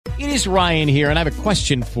It is Ryan here, and I have a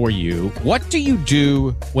question for you. What do you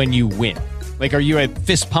do when you win? Like, are you a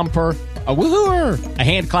fist pumper, a woohooer, a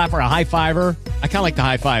hand clapper, a high fiver? I kind of like the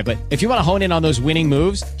high five, but if you want to hone in on those winning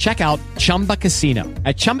moves, check out Chumba Casino.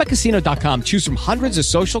 At ChumbaCasino.com, choose from hundreds of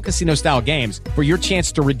social casino-style games for your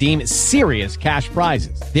chance to redeem serious cash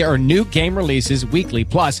prizes. There are new game releases weekly,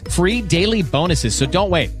 plus free daily bonuses. So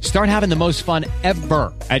don't wait. Start having the most fun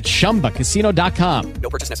ever at ChumbaCasino.com.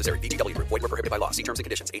 No purchase necessary. VGW. Void where prohibited by law. See terms and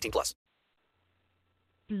conditions. 18 plus.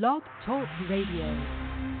 Blog Talk Radio.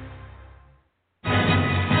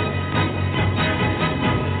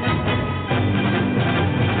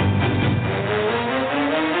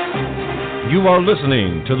 You are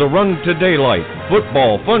listening to the Run to Daylight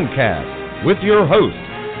Football Funcast with your host,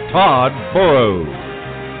 Todd Burrows. What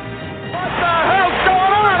the hell's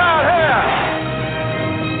going on out here?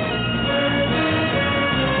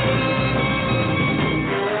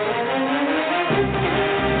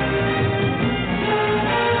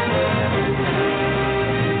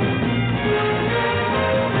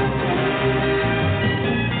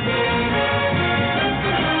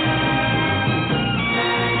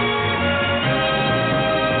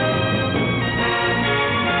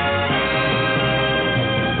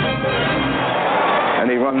 And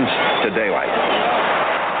he runs to daylight.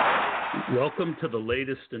 Welcome to the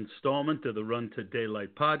latest installment of the Run to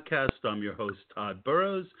Daylight podcast. I'm your host, Todd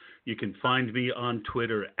Burrows. You can find me on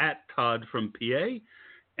Twitter at Todd from PA.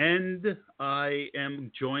 And I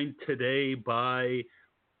am joined today by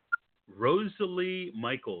Rosalie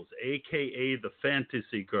Michaels, a.k.a. the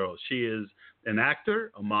Fantasy Girl. She is an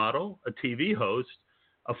actor, a model, a TV host,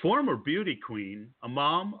 a former beauty queen, a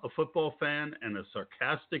mom, a football fan, and a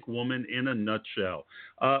sarcastic woman in a nutshell.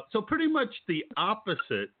 So pretty much the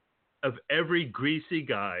opposite of every greasy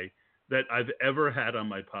guy that I've ever had on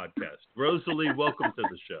my podcast. Rosalie, welcome to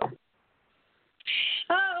the show. Oh,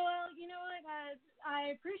 well, you know what?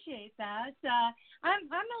 I appreciate that. I'm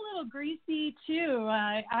a little greasy, too.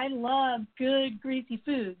 I love good, greasy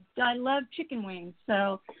foods. I love chicken wings.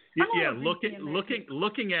 So Yeah,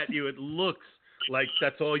 looking at you, it looks like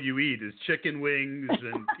that's all you eat is chicken wings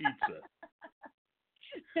and pizza.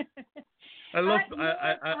 I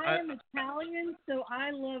am Italian, so I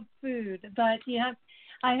love food, but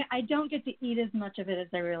I don't get to eat as much of it as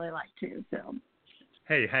I really like to. So,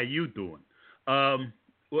 hey, how you doing?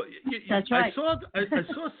 That's right. I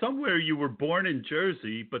saw somewhere you were born in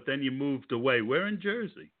Jersey, but then you moved away. Where in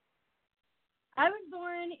Jersey? I was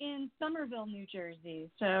born in Somerville, New Jersey,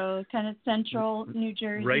 so kind of central New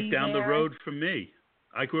Jersey. Right down there. the road from me.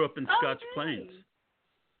 I grew up in Scotch Plains.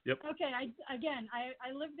 Yep. Okay,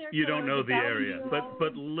 I lived there. You don't know the area,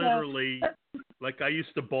 but literally, like I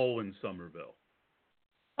used to bowl in Somerville.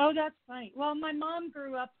 Oh, that's funny. Well, my mom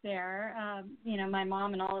grew up there. My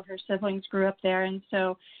mom and all of her siblings grew up there, and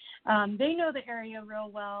so they know the area real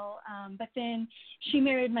well. But then she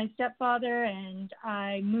married my stepfather, and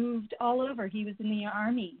I moved all over. He was in the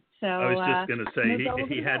Army. So I was just going to say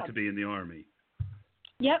he had to to be in the Army.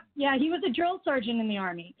 Yep. Yeah, he was a drill sergeant in the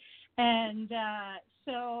Army. And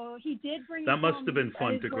so he did bring That must have been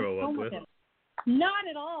fun to grow up with. Not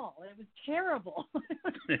at all. It was terrible.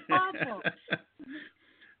 It was awful.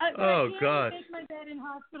 Oh, I God. can make my bed in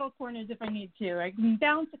hospital corners if I need to. I can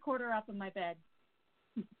bounce a quarter off of my bed.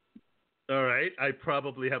 All right. I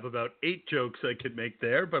probably have about 8 jokes I could make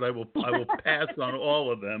there, but I will pass on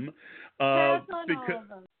all of them. Pass on all of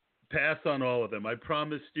them. Pass on all of them. I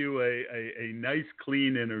promised you a nice,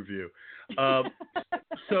 clean interview. I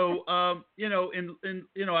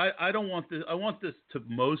don't want this. I want this to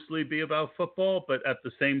mostly be about football, but at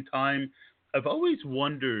the same time, I've always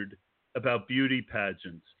wondered about beauty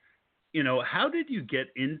pageants. How did you get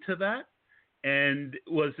into that? And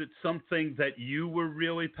was it something that you were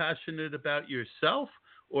really passionate about yourself,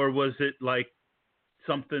 or was it like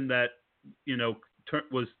something that,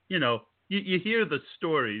 was, you hear the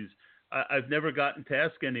stories. I've never gotten to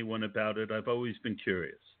ask anyone about it. I've always been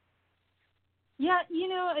curious. Yeah,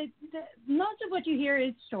 most of what you hear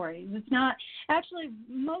is stories. It's not actually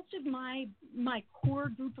most of my core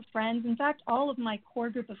group of friends. In fact, all of my core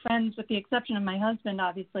group of friends, with the exception of my husband,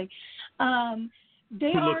 obviously,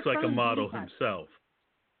 they Who are looks like a from model Utah. himself.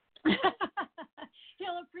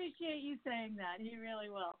 He'll appreciate you saying that. He really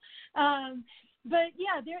will. But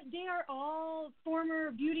yeah, they are all former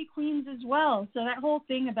beauty queens as well. So that whole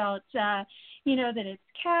thing about that it's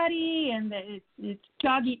catty and that it's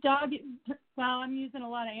doggy. Well, I'm using a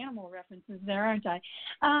lot of animal references there, aren't I?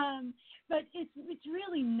 But it's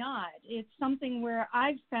really not. It's something where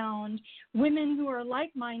I've found women who are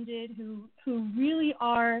like-minded, who really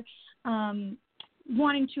are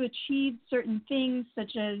wanting to achieve certain things,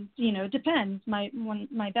 such as, depends. My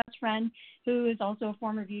best friend, who is also a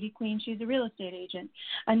former beauty queen, she's a real estate agent.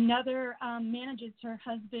 Another manages her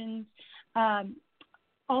husband's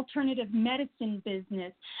alternative medicine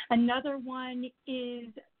business. Another one is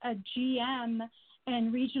a GM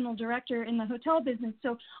and regional director in the hotel business.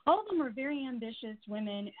 So all of them are very ambitious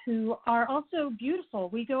women who are also beautiful.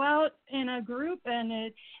 We go out in a group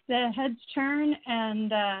and the heads turn,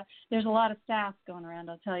 and there's a lot of sass going around,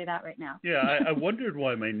 I'll tell you that right now. Yeah, I wondered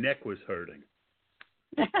why my neck was hurting.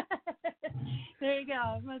 There you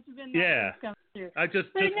go. It must have been that. Yeah. Coming through. I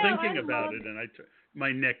just But no, thinking I about love it, and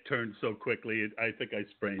my neck turned so quickly, I think I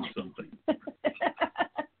sprained something.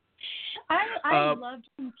 I loved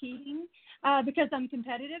competing because I'm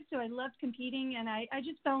competitive, so I loved competing, and I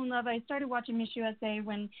just fell in love. I started watching Miss USA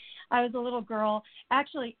when I was a little girl.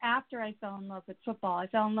 Actually, after I fell in love with football. I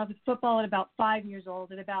fell in love with football at about 5 years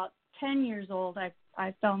old. At about 10 years old,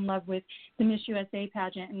 I fell in love with the Miss USA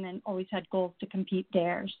pageant, and then always had goals to compete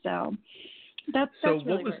there. So that's So really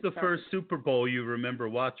what was the first Super Bowl you remember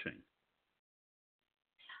watching?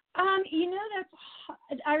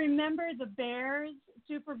 I remember the Bears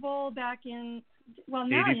Super Bowl back in, well,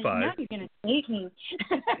 now 85. Now you're going to date me.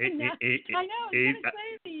 I know, I was going to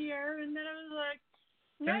say the year, and then I was like,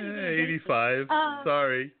 now you're going to 85,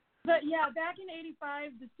 sorry. But, yeah, back in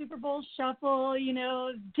 85, the Super Bowl shuffle,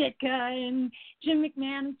 Ditka and Jim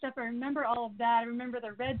McMahon and stuff, I remember all of that. I remember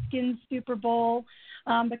the Redskins Super Bowl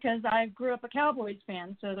because I grew up a Cowboys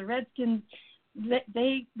fan, so the Redskins,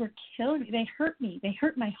 they were killing me. They hurt me. They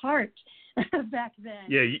hurt my heart back then.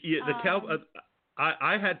 Yeah,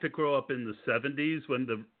 I had to grow up in the 70s when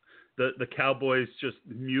the Cowboys just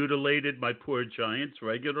mutilated my poor Giants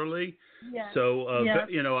regularly. Yes. So,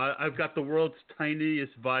 I've got the world's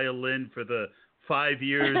tiniest violin for the 5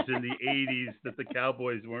 years in the 80s that the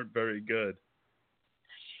Cowboys weren't very good.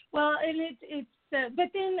 Well, and it's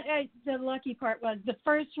but then the lucky part was the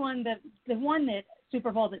first one, the one that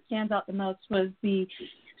Super Bowl that stands out the most was the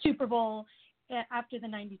Super Bowl after the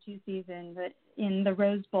 92 season in the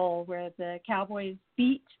Rose Bowl, where the Cowboys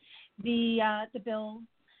beat the Bills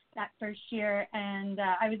that first year, and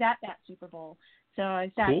I was at that Super Bowl. So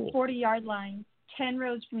I sat 40-yard line, 10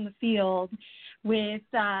 rows from the field, with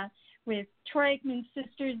Troy Aikman's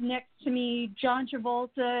sisters next to me, John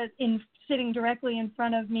Travolta sitting directly in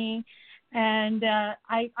front of me, and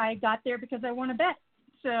I got there because I won a bet.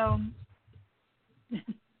 So.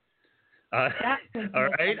 All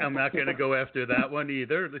right, I'm not going to go after that one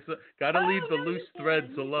either. Got to leave the loose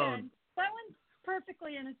threads alone. That one's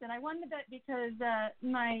perfectly innocent. I won the bet because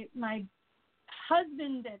my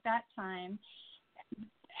husband at that time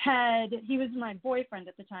he was my boyfriend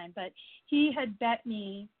at the time, but he had bet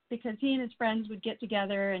me because he and his friends would get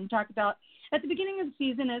together and talk about, at the beginning of the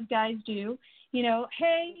season, as guys do,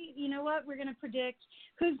 hey, you know what, we're going to predict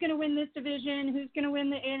who's going to win this division, who's going to win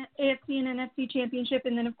the AFC and NFC championship,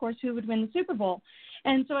 and then, of course, who would win the Super Bowl.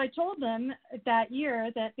 And so I told them that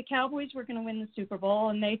year that the Cowboys were going to win the Super Bowl,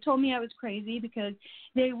 and they told me I was crazy because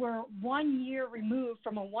they were 1 year removed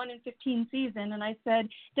from a 1-15 season. And I said,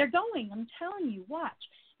 they're going. I'm telling you, watch.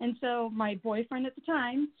 And so my boyfriend at the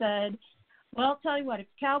time said, well, I'll tell you what, if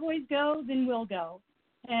Cowboys go, then we'll go.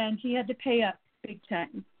 And he had to pay up big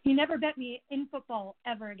time. He never bet me in football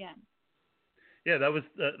ever again. Yeah, that was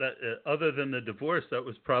other than the divorce, that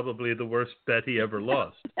was probably the worst bet he ever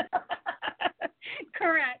lost.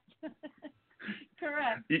 Correct.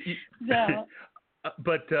 Correct.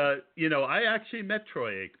 But I actually met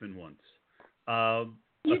Troy Aikman once. A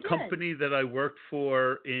company that I worked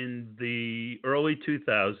for in the early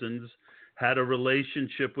 2000s had a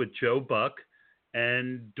relationship with Joe Buck,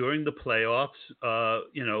 and during the playoffs,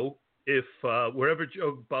 if wherever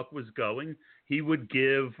Joe Buck was going, he would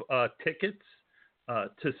give tickets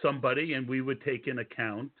to somebody, and we would take an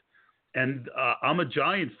account. And I'm a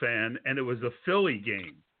Giant fan, and it was a Philly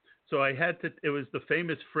game, so it was the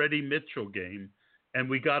famous Freddie Mitchell game, and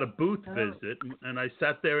we got a booth visit, and I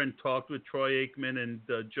sat there and talked with Troy Aikman and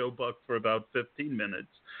Joe Buck for about 15 minutes.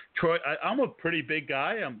 Troy, I'm a pretty big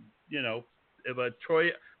guy. But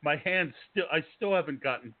Troy, I still haven't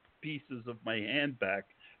gotten pieces of my hand back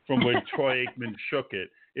from when Troy Aikman shook it.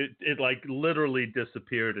 It like literally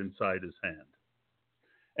disappeared inside his hand.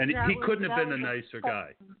 And he couldn't have been a nicer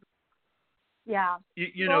guy. Yeah.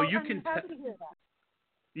 You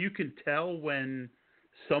can tell when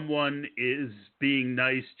someone is being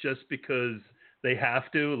nice just because they have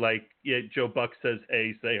to. Like, Joe Buck says,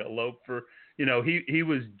 hey, say hello he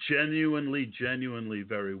was genuinely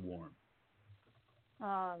very warm.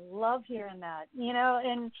 Love hearing that,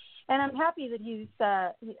 and I'm happy that he's.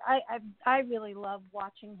 I really love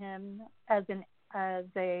watching him as an as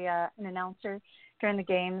an announcer during the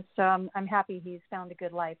games. So I'm happy he's found a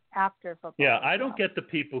good life after football. Yeah, I don't get the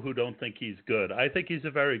people who don't think he's good. I think he's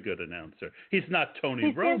a very good announcer. He's not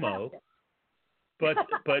Tony Romo, but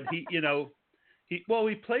he,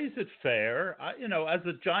 he plays it fair. As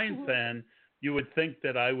a Giant fan, you would think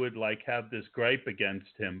that I would have this gripe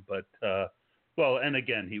against him, but and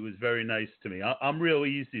again, he was very nice to me. I'm real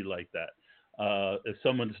easy like that. If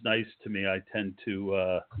someone's nice to me, I tend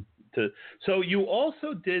to. So you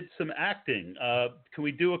also did some acting. Can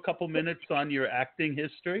we do a couple minutes on your acting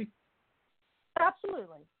history?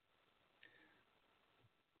 Absolutely.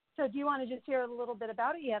 So do you want to just hear a little bit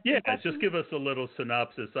about it? Yeah, just give us a little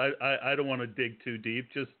synopsis. I don't want to dig too deep.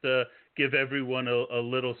 Just give everyone a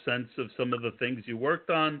little sense of some of the things you worked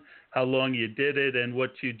on, how long you did it, and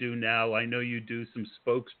what you do now. I know you do some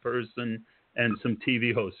spokesperson and some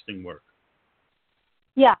TV hosting work.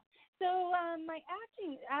 Yeah. So my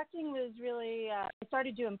acting was really, I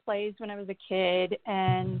started doing plays when I was a kid,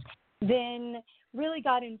 and then really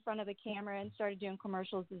got in front of the camera and started doing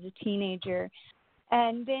commercials as a teenager.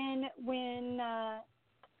 And then when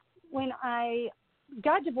I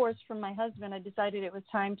got divorced from my husband, I decided it was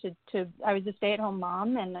time to I was a stay-at-home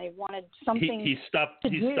mom, and I wanted something. He stopped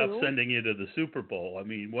sending you to the Super Bowl. I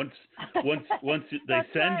mean, once they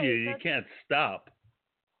send you, you can't stop.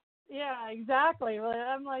 Yeah, exactly. Well,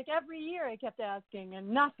 I'm like, every year I kept asking and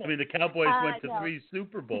nothing. I mean, the Cowboys went to 3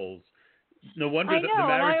 Super Bowls. No wonder I know, the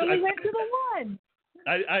marriage. and I only went to the one.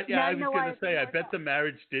 I was going to say, I bet the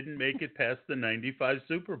marriage didn't make it past the '95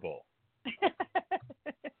 Super Bowl.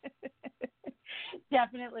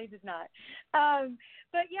 Definitely did not.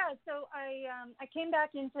 But yeah, so I came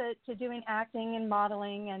back into doing acting and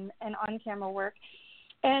modeling and on-camera work.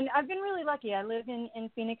 And I've been really lucky. I live in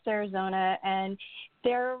Phoenix, Arizona, and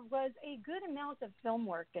there was a good amount of film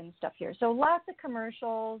work and stuff here. So lots of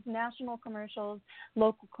commercials, national commercials,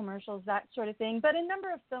 local commercials, that sort of thing. But a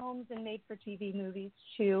number of films and made-for-TV movies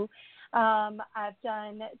too. I've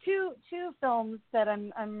done two films that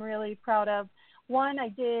I'm really proud of. One I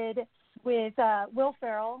did with Will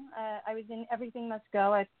Ferrell. I was in Everything Must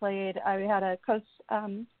Go. I had a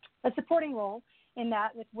supporting role in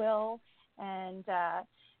that with Will. And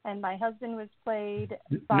my husband was played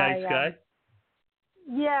by... Nice guy?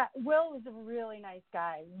 Yeah, Will was a really nice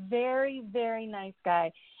guy. Very, very nice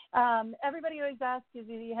guy. Everybody always asks if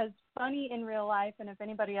he has funny in real life, and if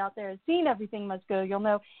anybody out there has seen Everything Must Go, you'll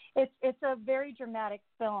know it's a very dramatic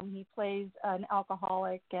film. He plays an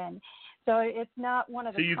alcoholic, and so it's not one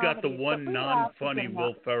of the So you comedies, got the one non-funny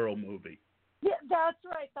Will Ferrell movie. Yeah, that's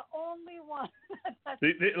right. The only one.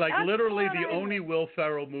 Literally the only Will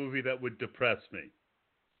Ferrell movie that would depress me.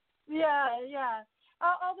 Yeah.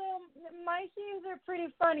 Although my scenes are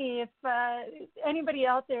pretty funny. If anybody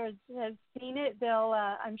out there has seen it, they'll,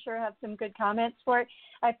 I'm sure, have some good comments for it.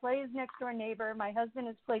 I play his next-door neighbor. My husband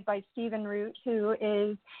is played by Stephen Root, who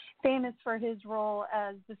is famous for his role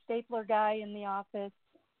as the stapler guy in The Office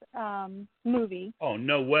movie. Oh,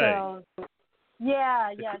 no way. So, yeah.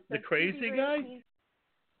 The crazy guy?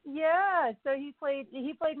 Yeah, so he played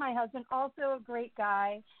my husband, also a great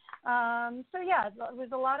guy. So yeah, it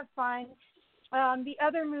was a lot of fun. The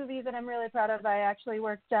other movie that I'm really proud of, I actually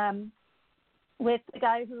worked with the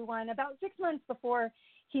guy who won about 6 months before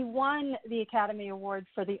he won the Academy Award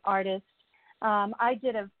for The Artist. I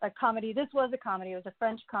did a comedy. This was a comedy. It was a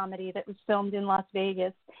French comedy that was filmed in Las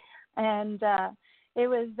Vegas, and it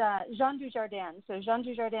was Jean Dujardin. So Jean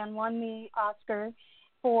Dujardin won the Oscar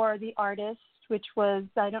for The Artist, which was,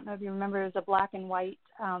 I don't know if you remember, it was a black and white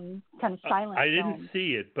kind of silent film. I didn't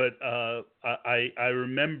see it, but I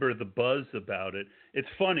remember the buzz about it. It's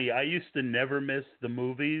funny. I used to never miss the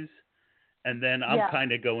movies, and then I'm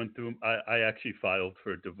kind of going through. I actually filed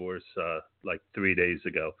for a divorce like 3 days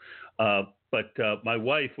ago. But my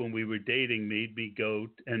wife, when we were dating, made me go,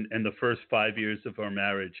 and the first 5 years of our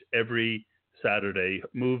marriage, every Saturday,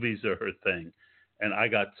 movies are her thing. And I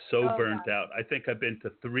got so burnt out. I think I've been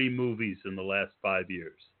to 3 movies in the last 5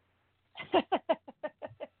 years.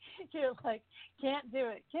 You're like, can't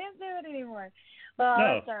do it anymore. Well, no.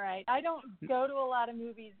 That's all right. I don't go to a lot of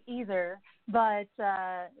movies either, but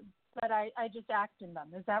I just act in them.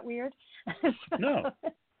 Is that weird? No,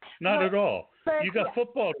 not at all. But, you got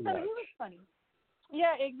football to watch. He was funny.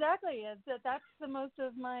 Yeah, exactly. That's the most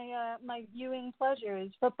of my my viewing pleasure is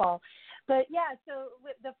football. But yeah, so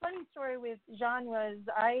the funny story with Jean was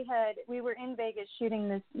we were in Vegas shooting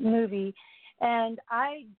this movie, and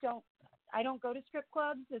I don't go to strip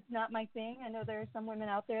clubs. It's not my thing. I know there are some women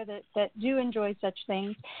out there that do enjoy such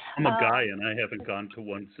things. I'm a guy, and I haven't gone to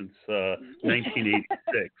one since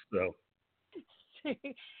 1986. So.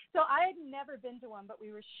 So I had never been to one, but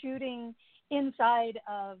we were shooting inside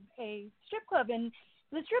of a strip club, and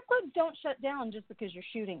the strip clubs don't shut down just because you're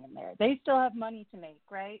shooting in there. They still have money to make,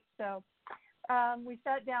 right? So we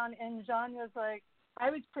sat down, and Jean was like, I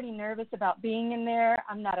was pretty nervous about being in there.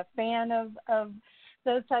 I'm not a fan of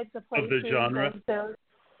those types of places. Of the genre?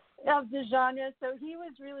 Of the genre. So he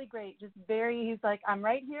was really great. Just he's like, I'm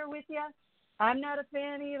right here with you. I'm not a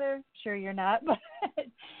fan either. Sure you're not. But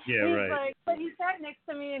yeah, he's right. like, but he sat next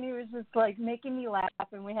to me, and he was just like making me laugh,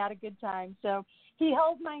 and we had a good time. So he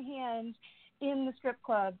held my hand in the strip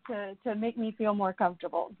club to make me feel more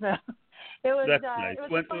comfortable. So it was, that's nice.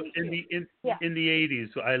 It was in the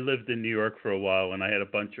 80s, I lived in New York for a while, and I had a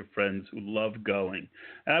bunch of friends who loved going.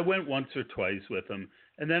 And I went once or twice with them.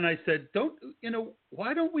 And then I said,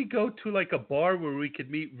 why don't we go to like a bar where we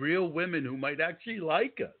could meet real women who might actually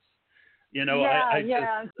like us? I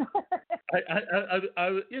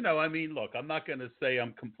mean, look, I'm not going to say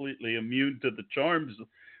I'm completely immune to the charms,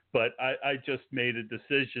 but I just made a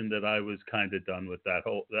decision that I was kind of done with that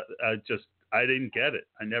whole. I didn't get it.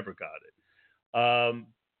 I never got it.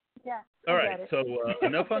 All right. So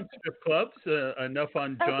enough on strip clubs. Enough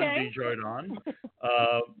on John Dujardin.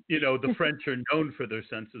 The French are known for their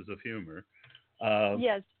senses of humor.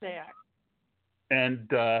 Yes, they are.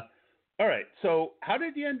 And all right. So how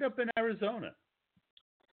did you end up in Arizona?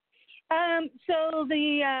 So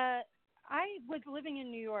I was living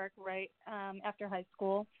in New York after high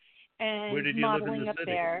school, and where did you modeling live in the up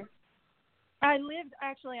city? there. I lived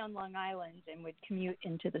actually on Long Island and would commute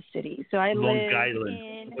into the city. So I Long lived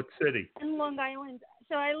Island. What city? In Long Island.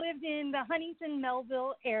 So I lived in the Huntington,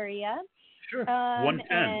 Melville area. Sure.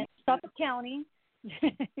 110. And Suffolk County.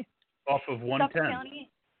 Off of 110. Suffolk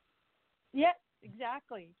County. Yep,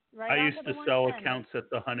 exactly. Right. I used to sell accounts at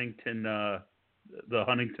the Huntington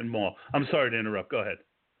Mall. I'm sorry to interrupt. Go ahead.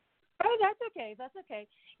 Oh, that's okay. That's okay.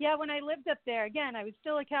 Yeah, when I lived up there, again, I was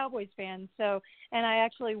still a Cowboys fan. And I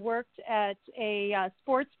actually worked at a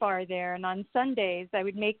sports bar there. And on Sundays, I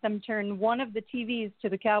would make them turn one of the TVs to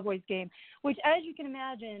the Cowboys game, which, as you can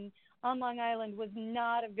imagine, on Long Island was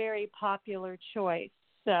not a very popular choice.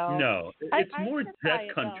 So no, it's more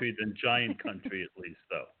Jet country than Giant country, at least,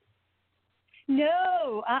 though.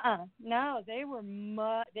 No, no, they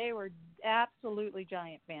were absolutely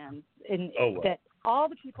Giant fans. That all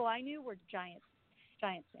the people I knew were Giant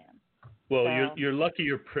fans. Well, so. You're lucky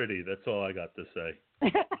you're pretty. That's all I got to say.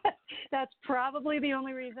 That's probably the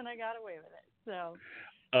only reason I got away with it. So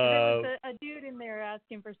if there was a dude in there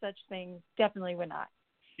asking for such things, definitely would not.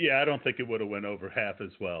 Yeah, I don't think it would have went over half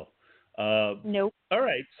as well. Nope. All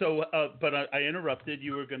right. So, but I interrupted.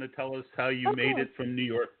 You were going to tell us how you made it from New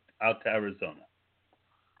York out to Arizona.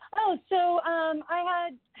 Oh, so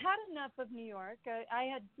I had enough of New York. I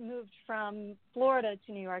had moved from Florida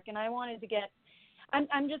to New York, and I wanted to get.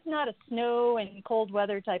 I'm just not a snow and cold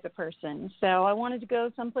weather type of person, so I wanted to go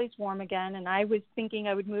someplace warm again. And I was thinking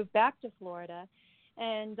I would move back to Florida.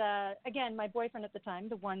 And again, my boyfriend at the time,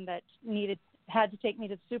 the one that had to take me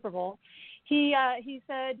to the Super Bowl, he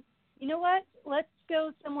said, you know what? Let's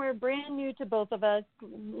go somewhere brand new to both of us.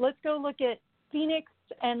 Let's go look at Phoenix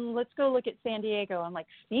and let's go look at San Diego. I'm like,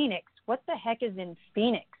 Phoenix? What the heck is in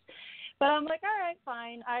Phoenix? But I'm like, all right,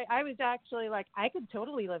 fine. I was actually like, I could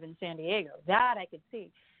totally live in San Diego. That I could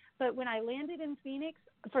see. But when I landed in Phoenix,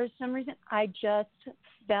 for some reason, I just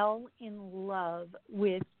fell in love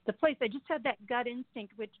with the place. I just had that gut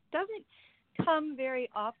instinct, which doesn't come very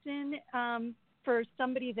often for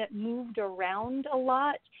somebody that moved around a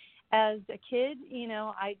lot as a kid.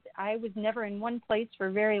 I was never in one place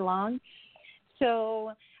for very long.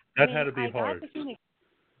 So that had to be hard.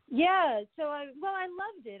 Yeah. So I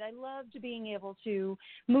loved it. I loved being able to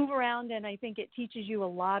move around, and I think it teaches you a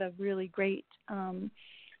lot of really great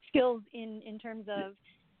skills in terms of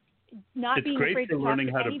not being afraid to talk to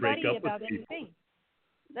anybody about anything.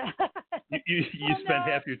 You spent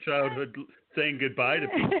half your childhood saying goodbye to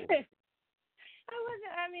people.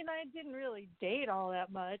 I didn't really date all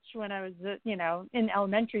that much when I was, in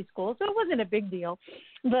elementary school, so it wasn't a big deal.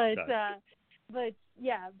 But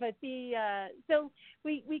so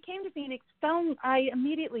we came to Phoenix. I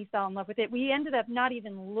immediately fell in love with it. We ended up not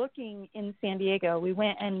even looking in San Diego. We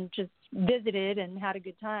went and just visited and had a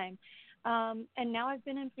good time. And now I've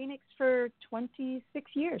been in Phoenix for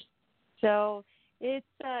 26 years. So it's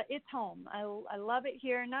home. I love it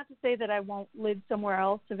here. Not to say that I won't live somewhere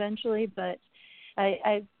else eventually, but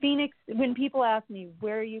Phoenix, when people ask me,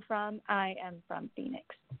 where are you from? I am from Phoenix.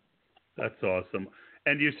 That's awesome.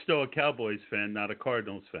 And you're still a Cowboys fan, not a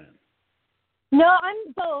Cardinals fan. No,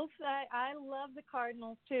 I'm both. I love the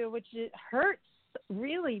Cardinals too, which it hurts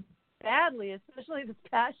really badly, especially this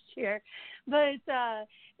past year. But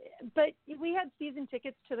we had season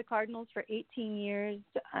tickets to the Cardinals for 18 years.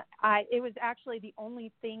 It was actually the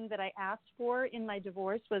only thing that I asked for in my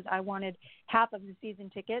divorce was I wanted half of the season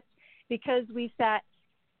tickets because we sat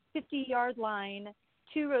 50-yard line,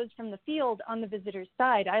 2 rows from the field on the visitor's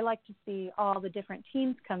side. I like to see all the different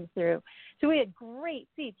teams come through. So we had great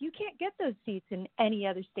seats. You can't get those seats in any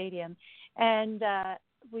other stadium. And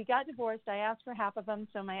we got divorced. I asked for half of them,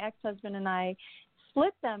 so my ex-husband and I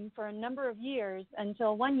split them for a number of years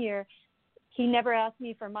until one year he never asked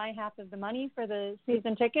me for my half of the money for the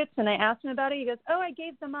season tickets, and I asked him about it. He goes, "Oh, I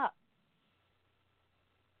gave them up."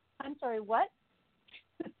 I'm sorry, what?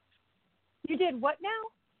 You did what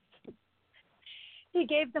now? He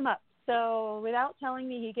gave them up. So without telling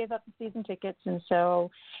me, he gave up the season tickets, and so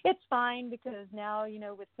it's fine because now,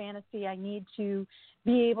 with fantasy, I need to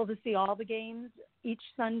be able to see all the games each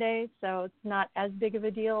Sunday, so it's not as big of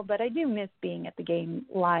a deal, but I do miss being at the game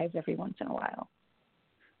live every once in a while.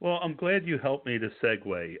 Well, I'm glad you helped me to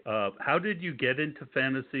segue. How did you get into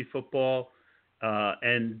fantasy football,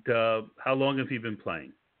 and how long have you been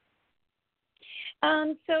playing?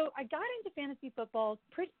 So I got into fantasy football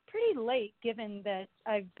pretty late, given that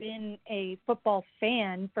I've been a football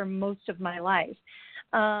fan for most of my life.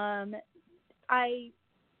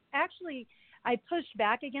 I pushed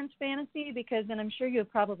back against fantasy because, and I'm sure you'll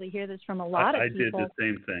probably hear this from a lot of people. I did the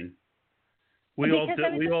same thing. We all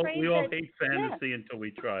hate fantasy until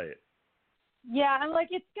we try it. Yeah, I'm like,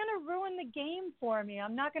 it's going to ruin the game for me.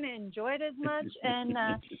 I'm not going to enjoy it as much. And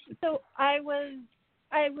so I was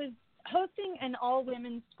hosting an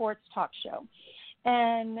all-women sports talk show.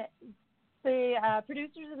 And the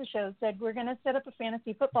producers of the show said, we're going to set up a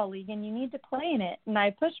fantasy football league and you need to play in it. And I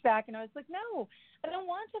pushed back and I was like, no, I don't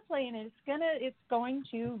want to play in it. It's going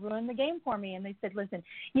to ruin the game for me. And they said, listen,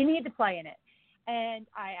 you need to play in it. And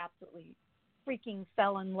I absolutely freaking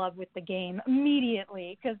fell in love with the game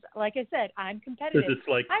immediately because, like I said, I'm competitive. Because it's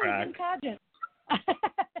like crack. I was in pageants.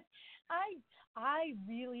 I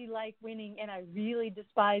really like winning and I really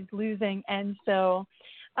despise losing, and so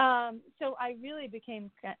I really became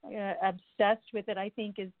obsessed with it, I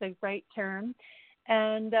think is the right term.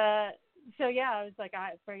 And so yeah, I was like,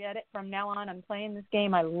 I forget it. From now on, I'm playing this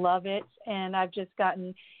game. I love it, and I've just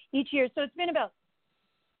gotten each year. So it's been about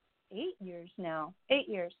 8 years now. 8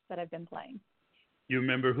 years that I've been playing. You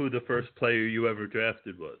remember who the first player you ever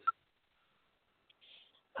drafted was?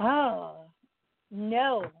 Oh,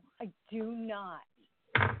 no, I do not.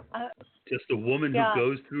 Just a woman who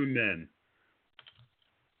goes through men.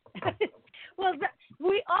 Well,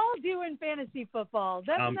 we all do in fantasy football.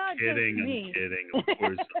 That's not kidding, just me. I'm kidding. Of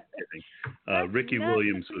course I'm kidding. Ricky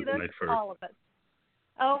Williams was my first. All of us.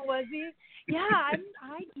 Oh, was he? Yeah, I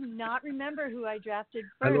do not remember who I drafted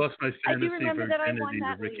first. I lost my fantasy virginity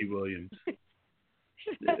to Ricky Williams.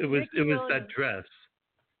 It was that dress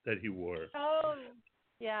that he wore. Oh,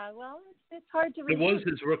 yeah. Well, it's hard to remember. It was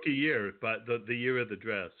his rookie year, but the year of the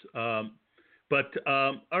dress. All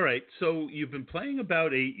right. So you've been playing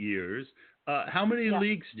about 8 years. How many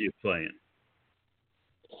leagues do you play in?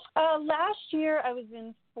 Last year I was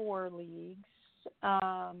in 4 leagues.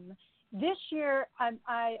 This year I'm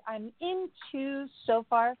in 2 so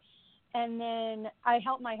far, and then I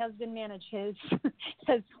help my husband manage his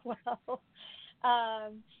as well.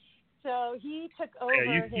 So he took over.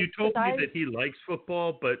 Yeah, you told me that he likes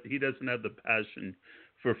football, but he doesn't have the passion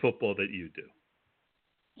for football that you do.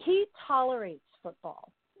 He tolerates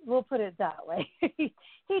football. We'll put it that way. He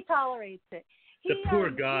tolerates it. The poor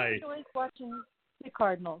guy. He enjoys watching the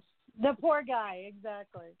Cardinals. The poor guy,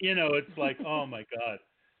 exactly. It's like, oh my God.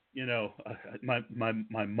 My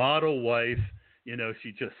model wife,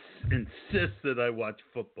 she just insists that I watch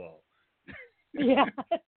football. Yeah.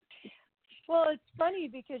 Well, it's funny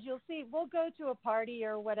because you'll see, we'll go to a party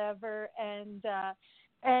or whatever, and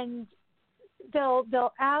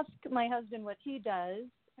they'll ask my husband what he does,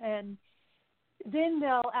 and then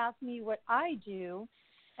they'll ask me what I do,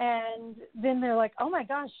 and then they're like, oh my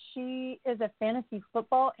gosh, she is a fantasy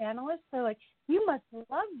football analyst. They're like, you must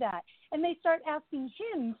love that. And they start asking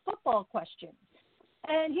him football questions.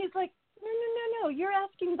 And he's like, no, you're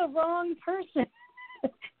asking the wrong person.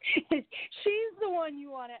 She's the one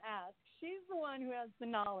you want to ask. She's the one who has the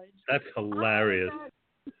knowledge. That's hilarious.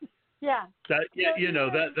 Yeah.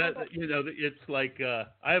 It's like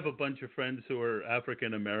I have a bunch of friends who are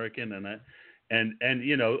African American, and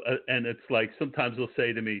it's like sometimes they'll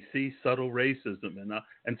say to me, "See, subtle racism,"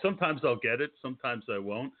 and sometimes I'll get it, sometimes I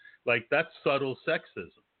won't. Like, that's subtle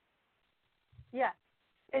sexism. Yeah,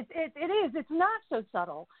 it is. It's not so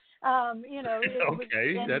subtle.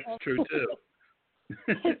 Okay, that's true too.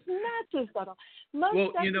 It's not so subtle.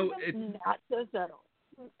 Most sexism, not so subtle.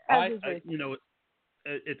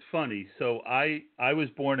 It's funny. So I was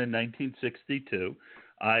born in 1962.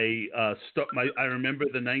 I remember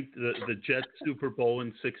the Jets Super Bowl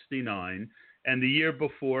in '69, and the year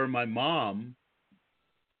before, my mom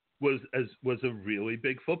was a really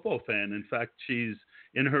big football fan. In fact, she's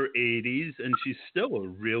in her 80s and she's still a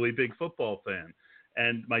really big football fan.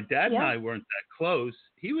 And my dad and I weren't that close.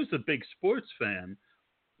 He was a big sports fan,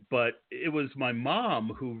 but it was my mom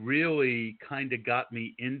who really kind of got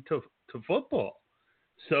me into football.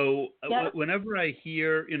 So whenever I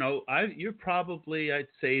hear, you're probably, I'd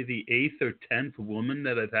say, the 8th or 10th woman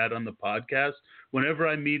that I've had on the podcast. Whenever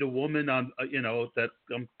I meet a woman on, that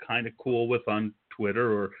I'm kind of cool with on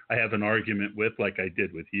Twitter, or I have an argument with, like I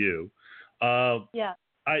did with you, I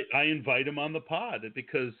invite them on the pod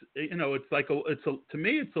because, it's like to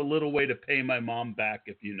me, it's a little way to pay my mom back,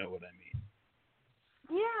 if you know what I mean.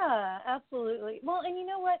 Yeah, absolutely. Well, and you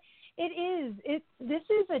know what? This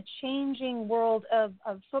is a changing world of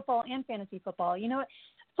football and fantasy football. You know what?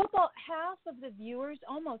 Football,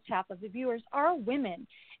 almost half of the viewers are women.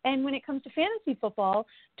 And when it comes to fantasy football,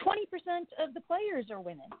 20% of the players are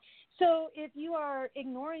women. So if you are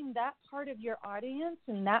ignoring that part of your audience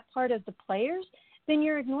and that part of the players, then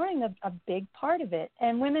you're ignoring a big part of it.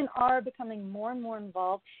 And women are becoming more and more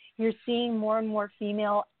involved. You're seeing more and more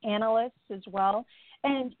female analysts as well.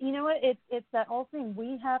 And you know what? It's that whole thing.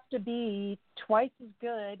 We have to be twice as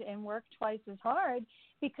good and work twice as hard,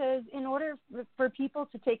 because in order for people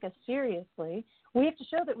to take us seriously, we have to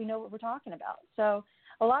show that we know what we're talking about. So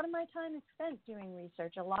a lot of my time is spent doing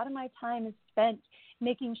research. A lot of my time is spent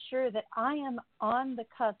making sure that I am on the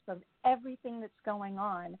cusp of everything that's going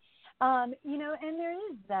on. And there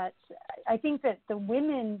is that. I think that the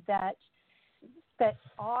women that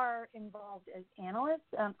are involved as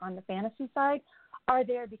analysts on the fantasy side are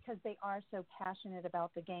there because they are so passionate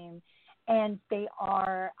about the game, and they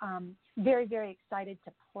are very, very excited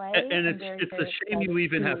to play. And it's a shame you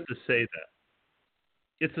even have to say that.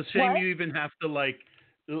 It's a shame you even have to like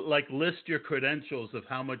list your credentials of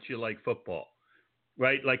how much you like football,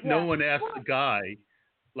 right? Like no one asks a guy,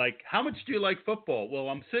 like, how much do you like football? Well,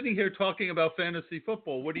 I'm sitting here talking about fantasy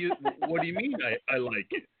football. What do you mean I like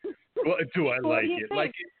it? Do I like it?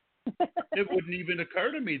 Like it wouldn't even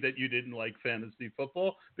occur to me that you didn't like fantasy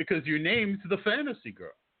football because your name's the Fantasy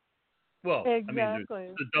Girl. Well, exactly. I mean,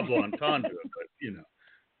 it's a double entendre, but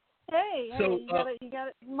Hey, so, you got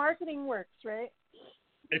it. Marketing works, right?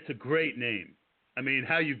 It's a great name. I mean,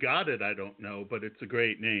 how you got it, I don't know, but it's a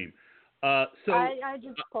great name. I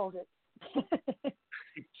just pulled it.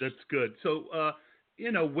 That's good. So,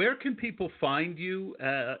 where can people find you,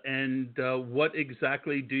 and what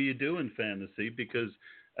exactly do you do in fantasy? Because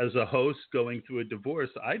as a host going through a divorce,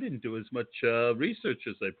 I didn't do as much research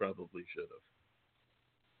as I probably should have.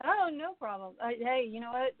 Oh, no problem. Hey, you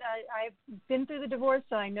know what? I've been through the divorce,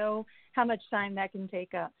 so I know how much time that can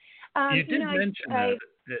take up. You did mention that,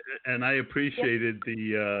 and I appreciated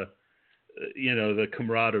the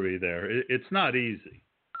camaraderie there. It's not easy.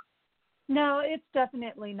 No, it's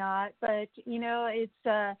definitely not. But, it's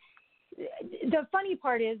the funny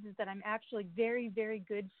part is that I'm actually very, very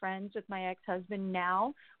good friends with my ex-husband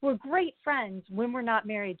now. We're great friends when we're not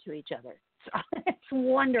married to each other. So it's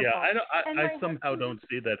wonderful. Yeah, I somehow don't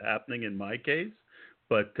see that happening in my case,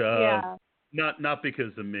 but not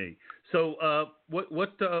because of me. So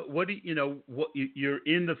what do you're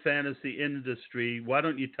in the fantasy industry? Why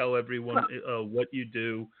don't you tell everyone what you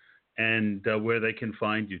do and where they can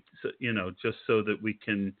find you? So, just so that we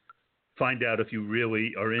can find out if you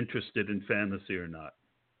really are interested in fantasy or not.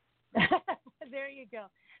 There you go.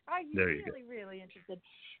 Are you really interested?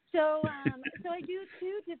 So I do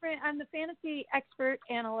I'm the fantasy expert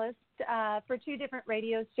analyst for two different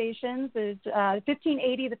radio stations. There's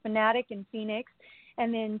 1580 The Fanatic in Phoenix,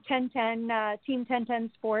 and then 1010 Team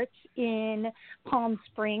 1010 Sports in Palm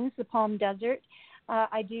Springs, the Palm Desert.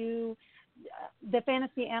 I do the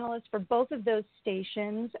fantasy analyst for both of those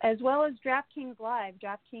stations, as well as DraftKings Live.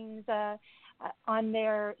 DraftKings on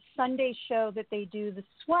their Sunday show that they do, The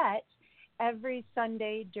Sweat, every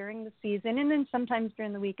Sunday during the season, and then sometimes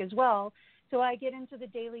during the week as well. So I get into the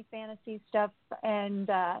daily fantasy stuff, and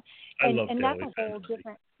that's a whole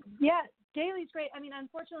different. Yeah, daily's great. I mean,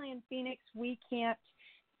 unfortunately, in Phoenix, we can't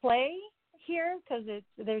play here because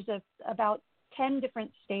there's about 10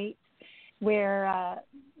 different states where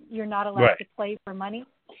you're not allowed to play for money,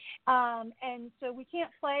 and so we can't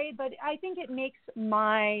play. But I think it makes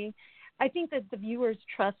I think that the viewers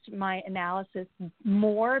trust my analysis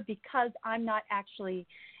more because I'm not actually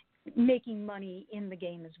making money in the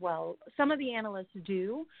game as well. Some of the analysts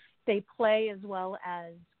do. They play as well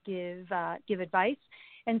as give advice.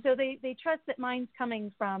 And so they trust that mine's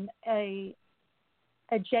coming from a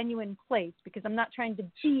genuine place, because I'm not trying to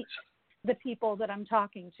beat the people that I'm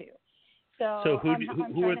talking to. So who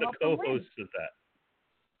are the co-hosts of that?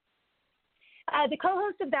 The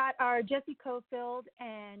co-hosts of that are Jesse Cofield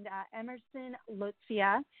and Emerson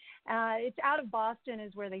Lutzia. It's out of Boston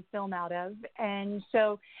is where they film out of. And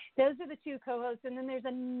so those are the two co-hosts. And then there's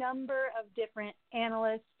a number of different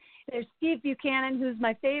analysts. There's Steve Buchanan, who's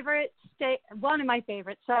my favorite, one of my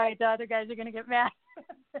favorites. Sorry, the other guys are going to get mad.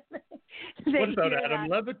 What about Adam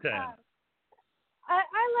Levitan? I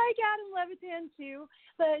like Adam Levitan too,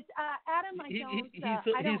 but Adam,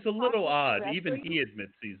 he's a little odd. Even he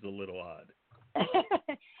admits he's a little odd.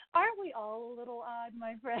 Aren't we all a little odd,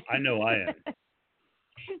 my friend? I know I am.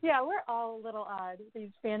 Yeah, we're all a little odd,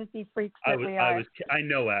 these fantasy freaks that we are. I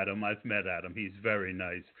know Adam. I've met Adam. He's very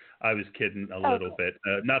nice. I was kidding a little bit.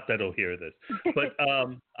 Not that he'll hear this. But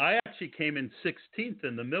I actually came in 16th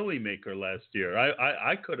in the Millie Maker last year.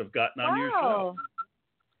 I could have gotten on your show.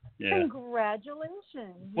 Yeah.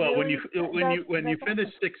 Congratulations. Well, really? when you finish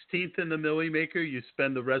 16th in the Millie Maker, you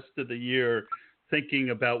spend the rest of the year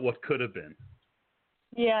thinking about what could have been.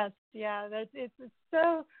 Yes, yeah, it's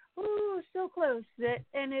so close.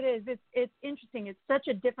 And it is. It's interesting. It's such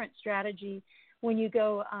a different strategy when you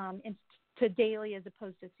go to daily as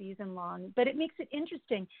opposed to season long. But it makes it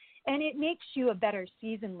interesting, and it makes you a better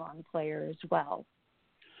season long player as well.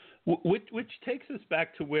 Which takes us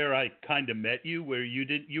back to where I kind of met you, where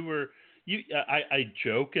I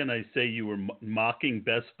joke and I say you were mocking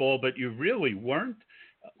best ball, but you really weren't.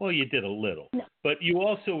 Well, you did a little, no. But you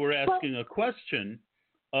also were asking a question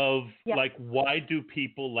of like, why do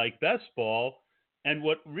people like best ball? And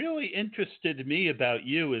what really interested me about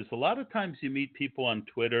you is a lot of times you meet people on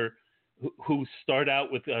Twitter who start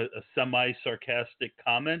out with a semi-sarcastic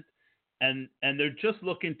comment, and they're just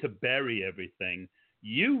looking to bury everything.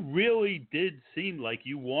 You really did seem like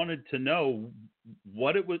you wanted to know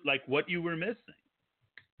what it was like, what you were missing.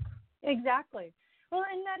 Exactly. Well,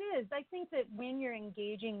 and that is, I think that when you're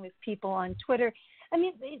engaging with people on Twitter, I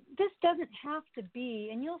mean, this doesn't have to be,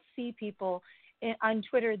 and you'll see people on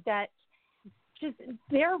Twitter that just,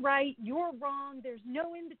 they're right, you're wrong, there's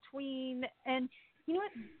no in between. And you know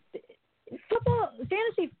what?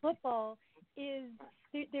 Fantasy football is,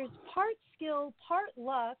 there's part skill, part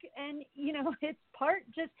luck, and, it's part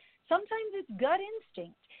just, sometimes it's gut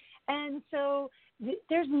instinct. And so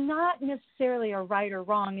there's not necessarily a right or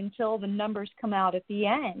wrong until the numbers come out at the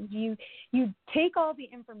end. You take all the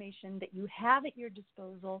information that you have at your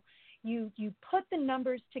disposal, you put the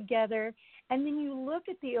numbers together, and then you look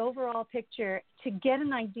at the overall picture to get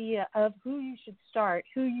an idea of who you should start,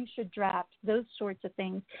 who you should draft, those sorts of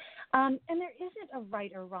things. And there isn't a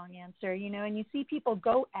right or wrong answer, and you see people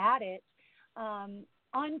go at it on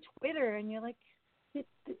Twitter, and you're like,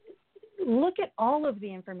 look at all of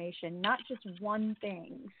the information, not just one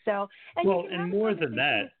thing. So, and more than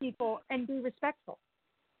that, people and be respectful.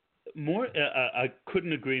 I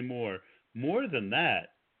couldn't agree more. More than that,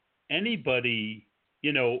 anybody,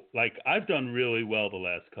 like I've done really well the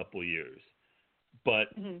last couple of years, but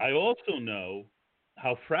I also know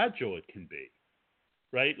how fragile it can be,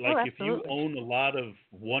 right? Like if you own a lot of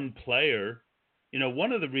one player,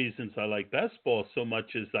 one of the reasons I like best ball so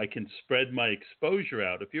much is I can spread my exposure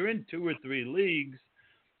out. If you're in 2 or 3 leagues,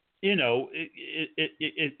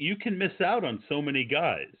 you can miss out on so many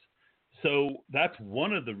guys. So that's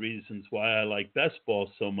one of the reasons why I like best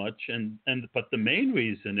ball so much. But the main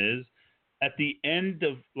reason is at the end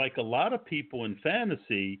of, like a lot of people in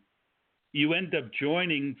fantasy, you end up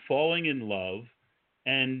falling in love,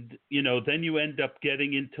 and, then you end up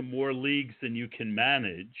getting into more leagues than you can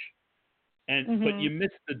manage. But you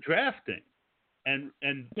miss the drafting, and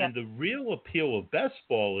the real appeal of best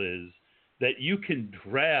ball is that you can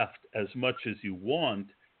draft as much as you want,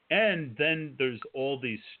 and then there's all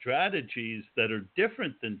these strategies that are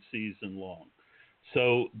different than season long.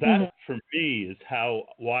 So that for me is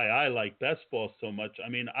why I like best ball so much. I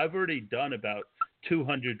mean, I've already done about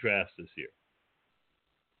 200 drafts this year.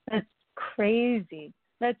 That's crazy.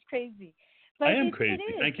 But I am crazy.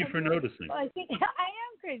 Thank you for noticing. I think I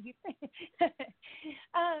am crazy.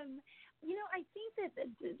 I think that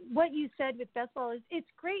what you said with best ball is it's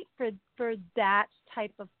great for that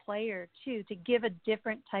type of player too, to give a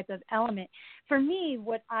different type of element. For me,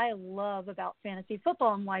 what I love about fantasy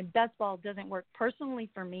football and why best ball doesn't work personally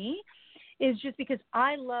for me is just because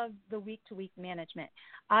I love the week-to-week management.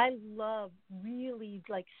 I love really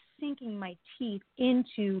like sinking my teeth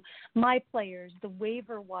into my players, the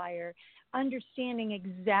waiver wire, understanding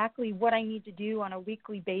exactly what I need to do on a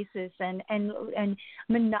weekly basis, and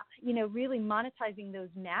really monetizing those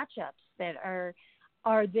matchups that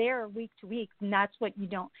are there week to week, and that's what you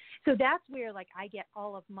don't. So that's where like I get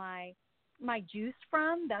all of my juice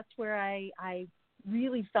from. That's where I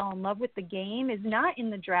really fell in love with the game, is not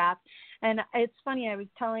in the draft. And it's funny, I was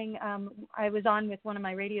telling, I was on with one of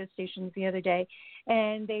my radio stations the other day,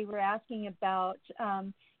 and they were asking about,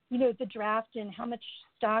 the draft and how much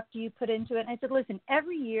stock do you put into it. And I said, listen,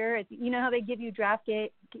 every year, you know how they give you draft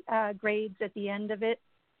grades at the end of it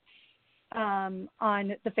on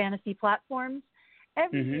the fantasy platforms?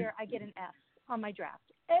 Every year I get an F on my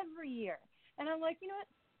draft, every year. And I'm like, you know what?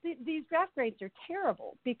 These draft grades are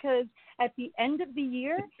terrible, because at the end of the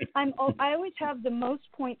year, I always have the most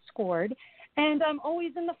points scored, and I'm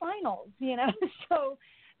always in the finals, So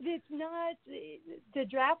it's not the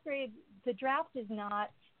draft grade. The draft is not,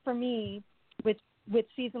 for me, with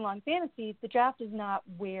season-long fantasy, the draft is not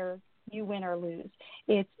where you win or lose.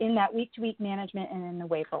 It's in that week-to-week management and in the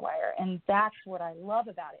waiver wire, and that's what I love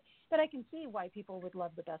about it. But I can see why people would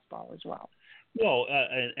love the best ball as well. Well,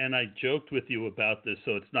 and I joked with you about this,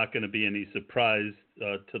 so it's not going to be any surprise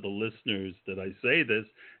to the listeners that I say this,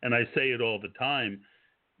 and I say it all the time.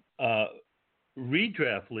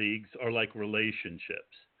 Redraft leagues are like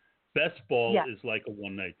relationships. Best ball is like a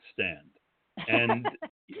one-night stand. And,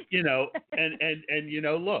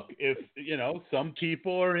 look, if, some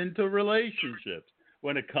people are into relationships.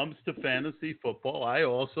 When it comes to fantasy football, I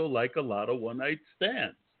also like a lot of one-night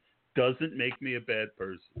stands. Doesn't make me a bad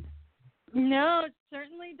person. No, it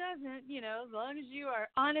certainly doesn't. As long as you are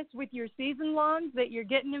honest with your season longs, that you're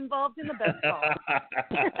getting involved in the best ball.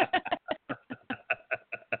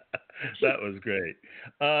 That was great.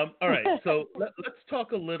 All right, so let's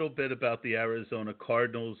talk a little bit about the Arizona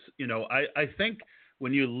Cardinals. I think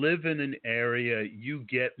when you live in an area, you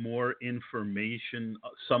get more information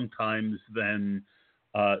sometimes than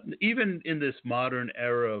even in this modern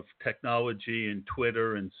era of technology and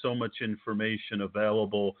Twitter and so much information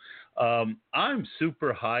available. I'm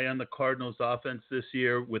super high on the Cardinals offense this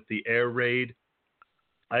year with the air raid.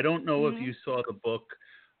 I don't know if you saw the book,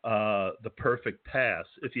 The Perfect Pass.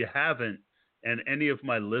 If you haven't, and any of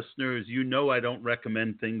my listeners, I don't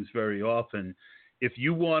recommend things very often. If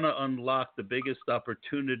you want to unlock the biggest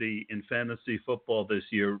opportunity in fantasy football this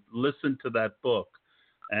year, listen to that book.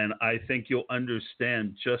 And I think you'll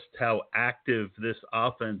understand just how active this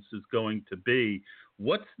offense is going to be.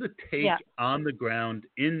 What's the take on the ground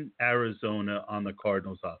in Arizona on the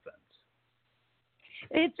Cardinals offense?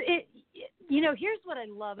 Here's what I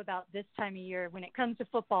love about this time of year when it comes to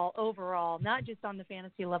football overall, not just on the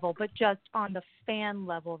fantasy level, but just on the fan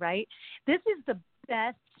level, right? This is the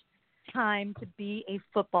best time to be a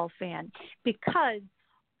football fan, because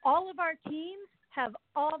all of our teams have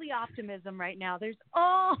all the optimism right now.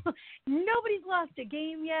 Nobody's lost a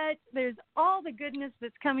game yet. There's all the goodness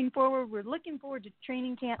that's coming forward. We're looking forward to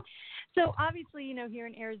training camp. So obviously, here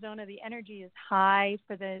in Arizona, the energy is high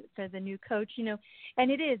for the new coach,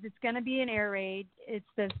 and it is. It's going to be an air raid. It's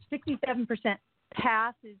the 67%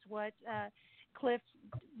 pass is what Cliff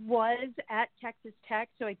was at Texas Tech.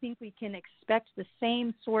 So I think we can expect the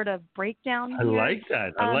same sort of breakdown I here. like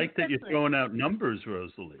that. I like that you're throwing out numbers,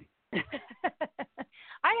 Rosalie.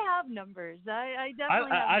 I have numbers. I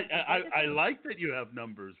definitely have numbers. I like that you have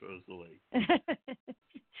numbers, Rosalie.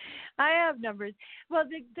 I have numbers. Well,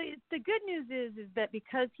 the good news is that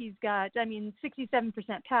because he's got,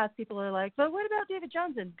 67% pass, people are like, but what about David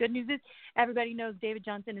Johnson? Good news is everybody knows David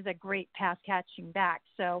Johnson is a great pass catching back.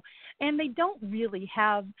 So, and they don't really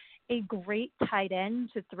have a great tight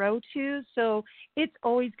end to throw to. So it's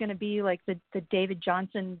always going to be like the David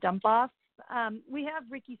Johnson dump off. We have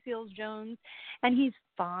Ricky Seals-Jones, and he's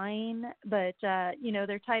fine, but,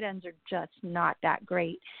 their tight ends are just not that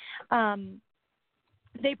great.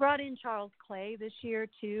 They brought in Charles Clay this year,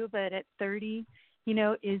 too, but at 30,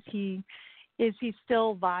 is he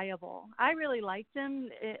still viable? I really liked him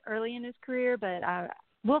early in his career, but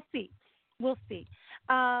we'll see. We'll see.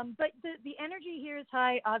 But the energy here is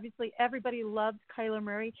high. Obviously, everybody loves Kyler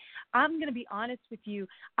Murray. I'm going to be honest with you.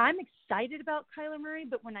 I'm excited about Kyler Murray,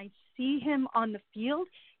 but when I see him on the field,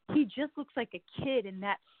 he just looks like a kid, and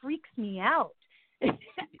that freaks me out.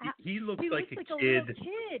 He looks like a little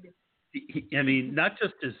kid. Not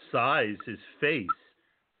just his size, his face.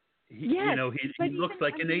 He looks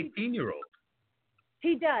like an 18-year-old.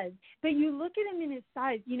 He does. But you look at him in his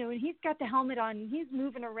size, and he's got the helmet on and he's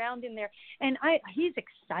moving around in there. And he's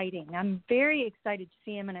exciting. I'm very excited to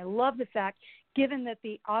see him. And I love the fact, given that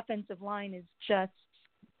the offensive line is just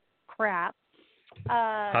crap.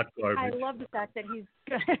 Hot garbage. I love the fact that he's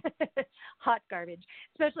hot garbage,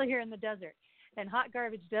 especially here in the desert. And hot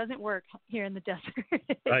garbage doesn't work here in the desert.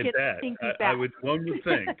 I bet. One would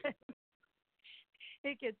think.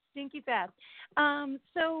 It gets stinky fast.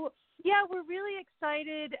 So, yeah, we're really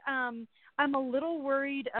excited. I'm a little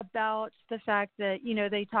worried about the fact that,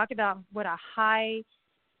 they talk about what a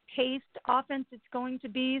high-paced offense it's going to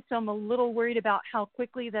be. So I'm a little worried about how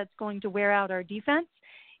quickly that's going to wear out our defense,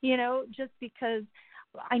 just because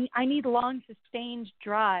I need long, sustained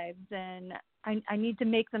drives, and I need to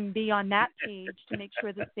make them be on that page to make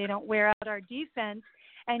sure that they don't wear out our defense.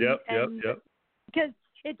 And because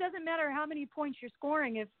it doesn't matter how many points you're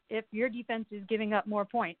scoring if your defense is giving up more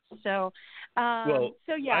points. So, I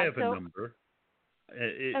have a number.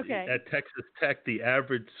 At Texas Tech, the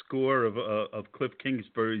average score of Cliff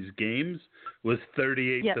Kingsbury's games was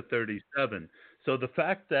 38 to 37. So the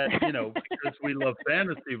fact that, because we love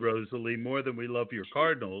fantasy, Rosalie, more than we love your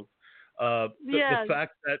Cardinals, the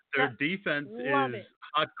fact that their defense is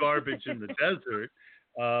hot garbage in the desert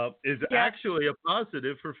is actually a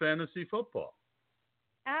positive for fantasy football.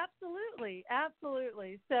 Absolutely.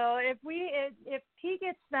 So if he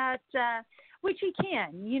gets that, which he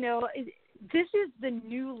can, this is the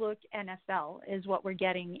new look NFL is what we're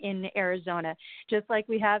getting in Arizona, just like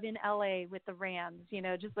we have in LA with the Rams,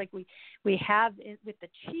 just like we have with the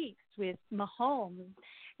Chiefs with Mahomes.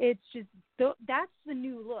 It's just that's the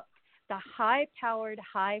new look. The high-powered,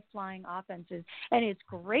 high-flying offenses, and it's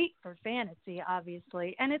great for fantasy,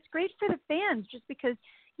 obviously, and it's great for the fans just because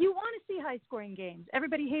you want to see high-scoring games.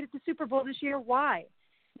 Everybody hated the Super Bowl this year. Why?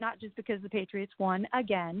 Not just because the Patriots won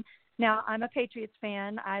again. Now, I'm a Patriots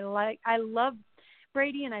fan. I love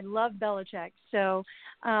Brady and I love Belichick. So,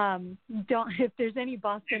 if there's any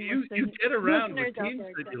Boston you get around with teams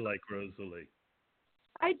that you like, Rosalie.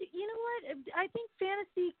 You know what? I think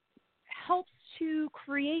fantasy helps to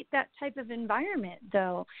create that type of environment,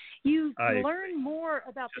 though. You learn more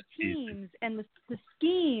about the teams and the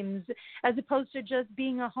schemes as opposed to just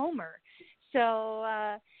being a homer. So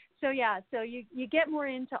you get more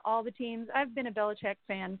into all the teams. I've been a Belichick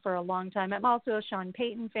fan for a long time. I'm also a Sean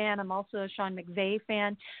Payton fan. I'm also a Sean McVay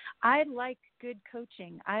fan. I like good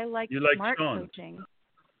coaching. I like smart coaching.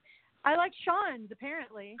 I like Sean's,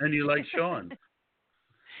 apparently. And you like Sean.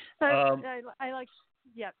 I like,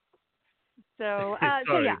 yep. So,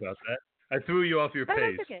 sorry about that. I threw you off your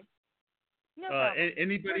pace. That's okay. No problem.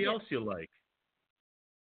 Anybody else you like?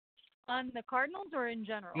 On the Cardinals or in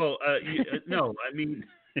general? Well, no. I mean,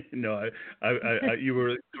 no.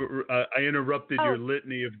 I interrupted your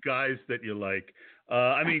litany of guys that you like.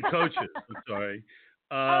 I mean, coaches. I'm sorry.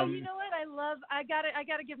 You know what? I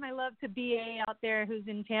gotta give my love to BA out there, who's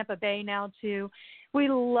in Tampa Bay now too. We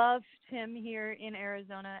loved him here in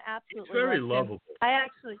Arizona. Absolutely. He's very lovable.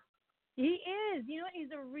 He is.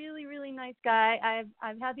 He's a really, really nice guy.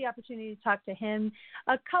 I've had the opportunity to talk to him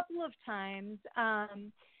a couple of times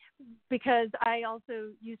because I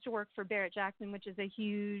also used to work for Barrett Jackson, which is a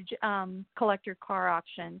huge collector car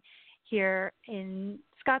auction here in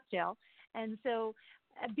Scottsdale. And so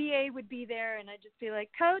BA would be there, and I'd just be like,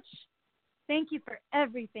 Coach, thank you for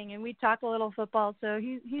everything. And we'd talk a little football. So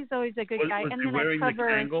he's always a good guy. Was and he then wearing the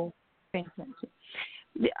Kangol?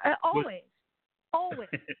 Always.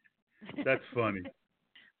 That's funny.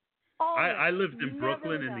 I lived in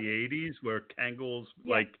Brooklyn in the 80s where Kangols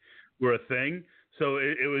were a thing. So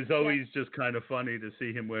it was always just kind of funny to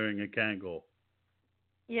see him wearing a Kangol.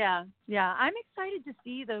 Yeah. I'm excited to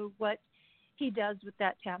see, though, what he does with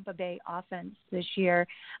that Tampa Bay offense this year.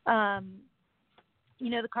 The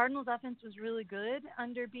Cardinals offense was really good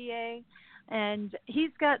under BA, and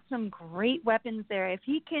he's got some great weapons there. If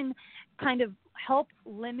he can kind of help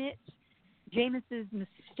limit Jameis's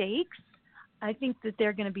mistakes, I think that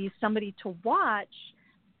they're going to be somebody to watch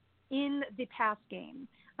in the pass game.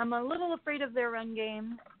 I'm a little afraid of their run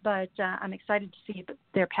game, but I'm excited to see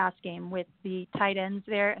their pass game with the tight ends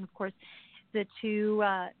there, and of course the two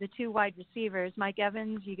wide receivers. Mike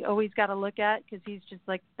Evans, you always got to look at because he's just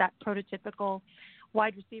like that prototypical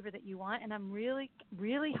wide receiver that you want. And I'm really,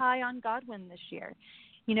 really high on Godwin this year.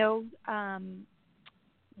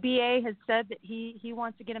 BA has said that he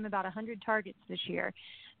wants to get him about 100 targets this year.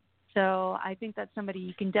 So I think that's somebody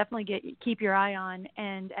you can definitely keep your eye on.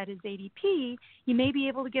 And at his ADP, you may be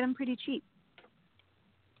able to get him pretty cheap.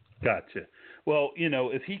 Gotcha. Well,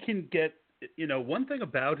 if he can get, one thing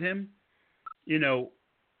about him, Jameis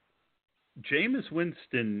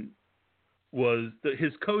Winston was that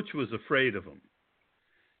his coach was afraid of him,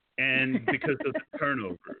 and because of the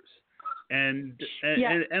turnovers. And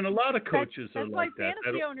a lot of coaches are like that. That's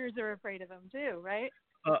why fantasy owners are afraid of him too, right?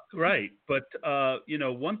 Right, but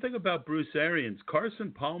one thing about Bruce Arians,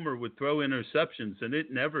 Carson Palmer would throw interceptions, and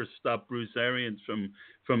it never stopped Bruce Arians from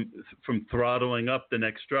throttling up the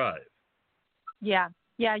next drive. Yeah,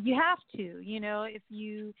 you have to. If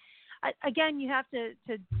you, again, you have to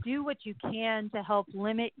do what you can to help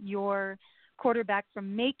limit your quarterback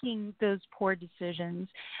from making those poor decisions.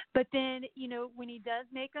 But then, when he does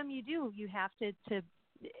make them, you have to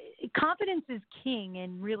confidence is king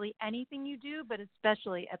in really anything you do, but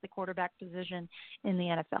especially at the quarterback position in the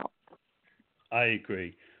NFL. I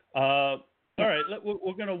agree. All right,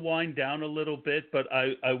 we're going to wind down a little bit, but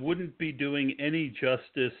I wouldn't be doing any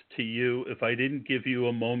justice to you if I didn't give you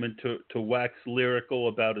a moment to wax lyrical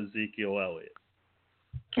about Ezekiel Elliott.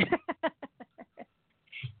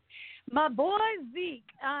 My boy Zeke.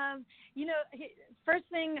 First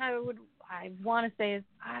thing I want to say is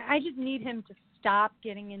I just need him to stop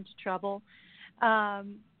getting into trouble.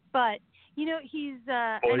 But he's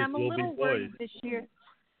and I'm a little worried this year.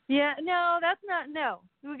 Yeah, no, that's not. No,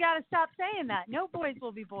 we got to stop saying that. No boys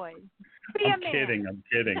will be boys. I'm kidding.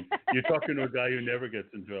 You're talking to a guy who never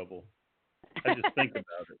gets in trouble. I just think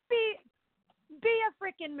about it. Be a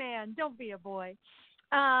freaking man. Don't be a boy.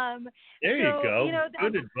 There you go.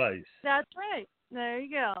 Good advice. That's right. There you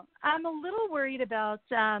go. I'm a little worried about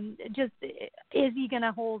just is he going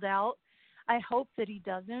to hold out? I hope that he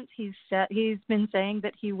doesn't. He's been saying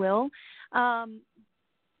that he will.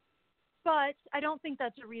 But I don't think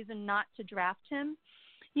that's a reason not to draft him.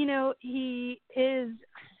 He's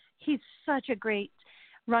such a great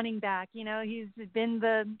running back. He's been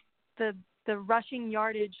the rushing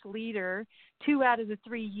yardage leader 2 out of the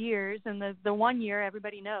 3 years, and the 1 year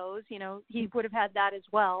everybody knows, he would have had that as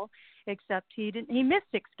well, except he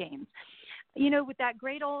missed 6 games. With that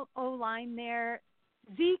great O-line there,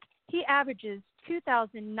 Zeke, he averages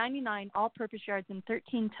 2,099 all-purpose yards and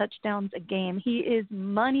 13 touchdowns a game. He is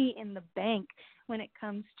money in the bank when it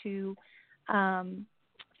comes to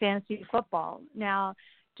fantasy football. Now,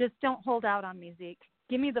 just don't hold out on me, Zeke.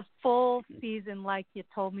 Give me the full season like you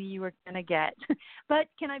told me you were going to get. But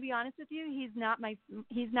can I be honest with you? He's not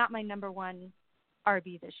my number 1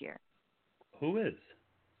 RB this year. Who is?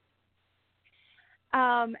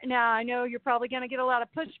 Now, I know you're probably going to get a lot of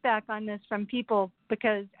pushback on this from people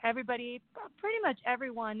because everybody, pretty much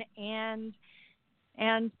everyone and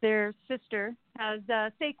their sister has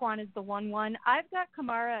Saquon as the 1-1. I've got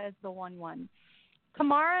Kamara as the 1-1.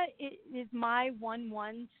 Kamara is my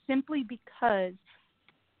 1-1 simply because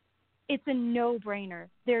it's a no-brainer.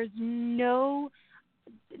 There's no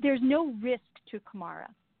risk to Kamara.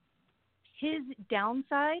 His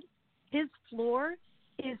downside, his floor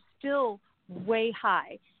is still way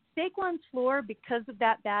high. Saquon's floor, because of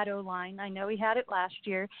that bad O-line, I know he had it last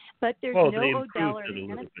year, but there's no Odell. Are they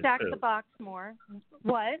going to stack the box more?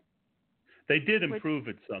 What? They did improve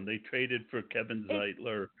it some. They traded for Kevin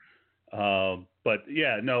Zeitler. But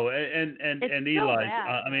yeah, no, and Eli's.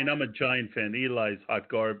 I mean, I'm a Giant fan. Eli's hot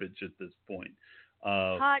garbage at this point.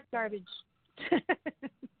 Hot garbage.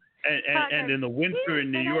 and in the winter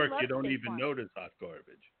in New York, you don't even notice hot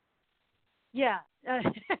garbage. Yeah,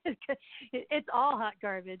 it's all hot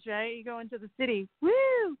garbage, right? You go into the city,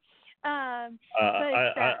 woo. I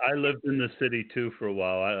lived in the city too for a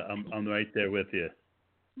while. I'm right there with you.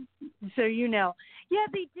 So yeah,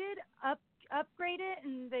 they did upgrade it,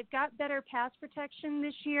 and they've got better pass protection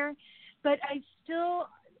this year. But I still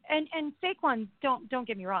and Saquon, don't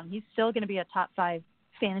get me wrong, he's still going to be a top 5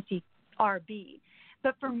 fantasy RB.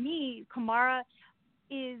 But for me, Kamara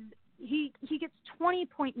is he gets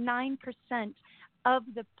 20.9% of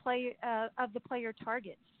the player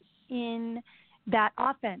targets in that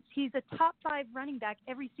offense. He's a top 5 running back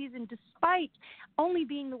every season, despite only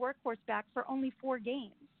being the workhorse back for only 4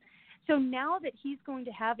 games. So now that he's going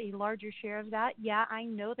to have a larger share of that, yeah, I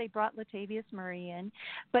know they brought Latavius Murray in,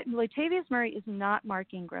 but Latavius Murray is not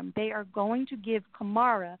Mark Ingram. They are going to give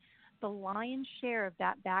Kamara the lion's share of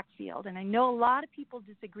that backfield. And I know a lot of people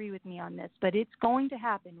disagree with me on this, but it's going to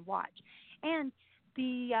happen. Watch. And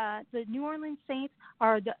the New Orleans Saints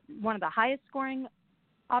are one of the highest scoring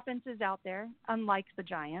offenses out there, unlike the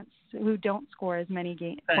Giants, who don't score as many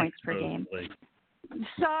points per game.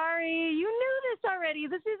 Sorry, you knew this already.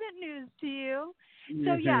 This isn't news to you.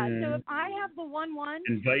 So, yeah, so if I have the 1-1,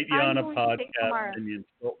 invite you on a podcast and you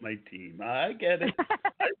insult my team. I get it.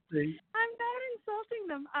 I see. I'm not insulting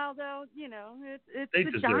them, although, it's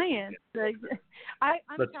the Giants. I'm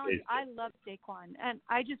telling you, I love Saquon, and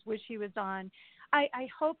I just wish he was on I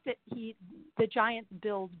hope that the Giants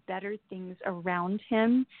build better things around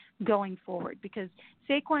him going forward, because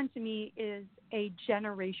Saquon to me is a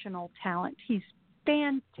generational talent. He's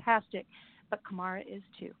fantastic, but Kamara is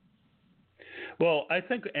too. Well, I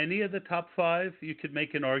think any of the top 5 you could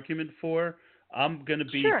make an argument for. I'm going to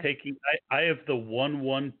be taking. I have the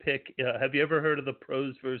 1-1 pick. Have you ever heard of the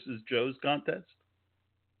Pros versus Joes contest?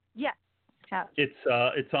 Yes.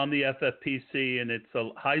 It's on the FFPC, and it's a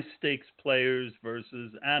high stakes players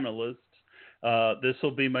versus analysts. This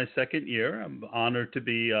will be my second year. I'm honored to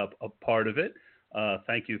be a part of it.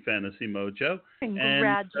 Thank you, Fantasy Mojo.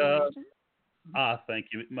 Congratulations. Thank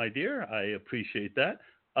you, my dear. I appreciate that.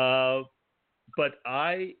 But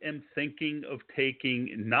I am thinking of taking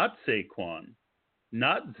not Saquon,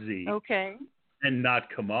 not Zeke, and not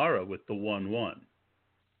Kamara with the 1-1.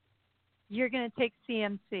 You're going to take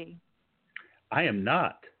CMC. I am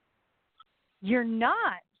not. You're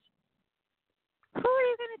not? Who are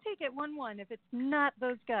you going to take at 1-1 if it's not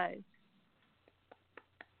those guys?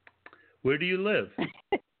 Where do you live?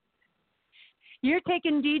 You're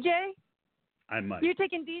taking DJ? I might. You're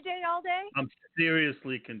taking DJ all day? I'm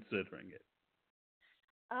seriously considering it.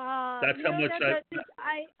 That's how much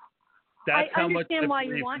I understand why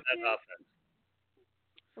you want in that to. offense.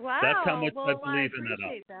 Wow. That's how much I believe in that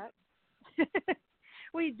offense. That.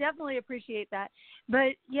 We definitely appreciate that.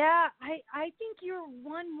 But yeah, I think your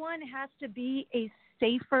 1-1 has to be a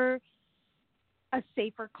safer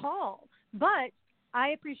call. But I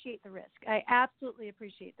appreciate the risk. I absolutely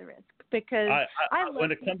appreciate the risk, because I love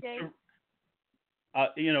when it comes DJ.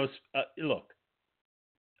 to look,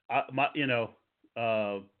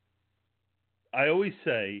 I always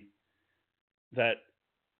say that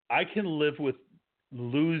I can live with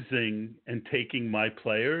losing and taking my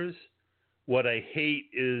players. What I hate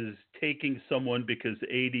is taking someone because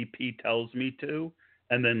ADP tells me to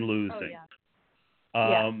and then losing. Oh,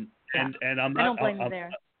 yeah. And I'm not. I don't blame you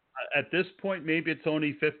there. At this point, maybe it's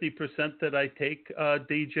only 50% that I take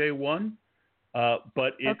DJ1,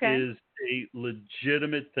 but it is a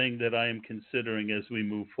legitimate thing that I am considering as we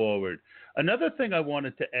move forward. Another thing I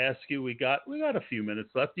wanted to ask you, we got a few minutes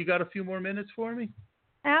left. You got a few more minutes for me?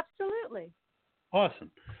 Absolutely.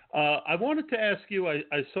 Awesome. I wanted to ask you, I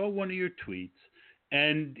saw one of your tweets,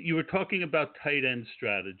 and you were talking about tight end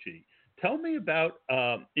strategy. Tell me about,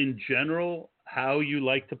 in general, how you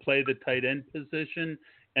like to play the tight end position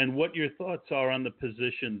and what your thoughts are on the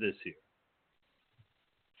position this year.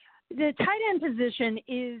 The tight end position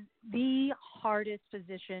is the hardest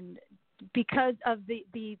position because of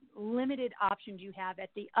the limited options you have at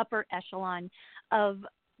the upper echelon of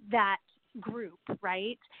that group,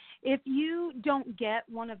 right? If you don't get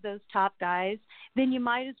one of those top guys, then you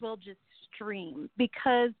might as well just stream,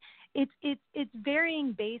 because it's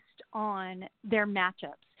varying based on their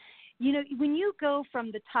matchups. You know, when you go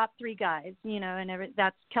from the top 3 guys,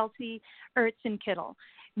 that's Kelsey, Ertz, and Kittle.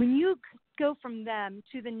 When you go from them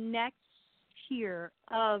to the next tier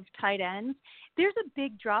of tight ends, there's a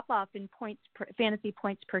big drop-off in fantasy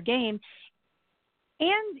points per game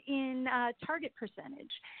and in target percentage.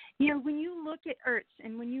 You know, when you look at Ertz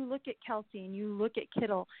and when you look at Kelsey and you look at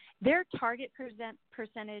Kittle, their target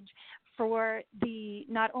percentage for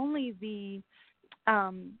not only the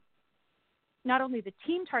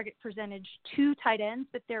team target percentage to tight ends,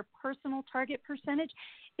 but their personal target percentage,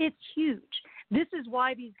 it's huge. This is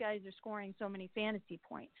why these guys are scoring so many fantasy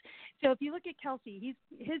points. So if you look at Kelsey,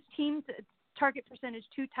 his team's target percentage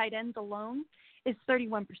to tight ends alone is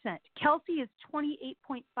 31%. Kelsey is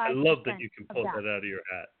 28.5%. I love that you can pull that out of your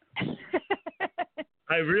hat.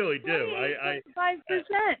 I really do.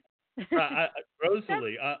 28.5%.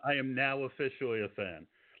 Rosalie, I am now officially a fan.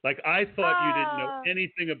 Like, I thought you didn't know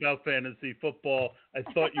anything about fantasy football. I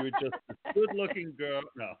thought you were just a good-looking girl.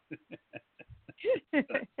 No.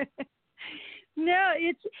 No,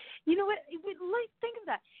 it's, you know what, think of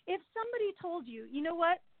that. If somebody told you, you know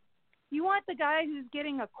what, you want the guy who's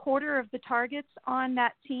getting a quarter of the targets on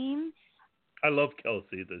that team. I love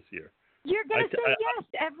Kelsey this year. You're going to say yes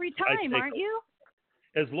every time, aren't you?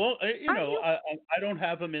 As long, I don't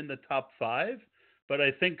have him in the top 5. But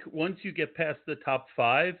I think once you get past the top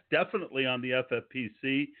 5, definitely on the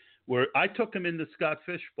FFPC, where I took him in the Scott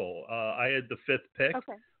Fish Bowl. I had the 5th pick.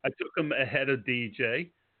 Okay. I took him ahead of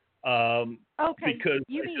DJ. Because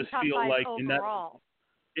you I mean just top feel 5 like overall.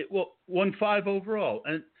 in that, 1-5 overall,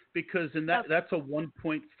 and because in that that's a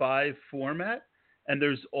 1.5 format, and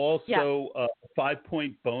there's also a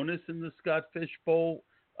 5-point bonus in the Scott Fish Bowl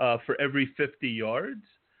for every 50 yards.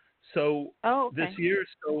 So okay. this year,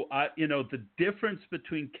 the difference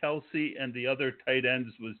between Kelsey and the other tight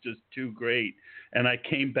ends was just too great. And I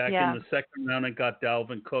came back in the second round and got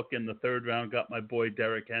Dalvin Cook. In the third round, got my boy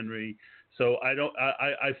Derrick Henry. So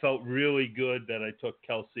I felt really good that I took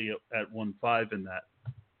Kelsey at 1.5 in that.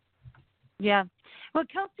 Yeah. Well,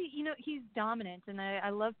 Kelsey, he's dominant, and I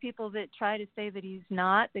love people that try to say that he's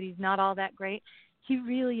not all that great. He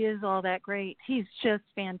really is all that great. He's just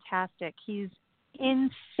fantastic. He's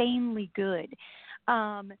insanely good.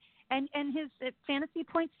 And his fantasy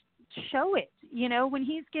points show it. When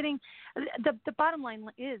he's getting the bottom line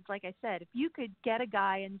is, like I said, if you could get a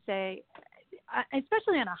guy and say,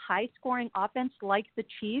 especially on a high-scoring offense like the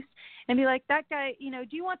Chiefs, and be like, that guy,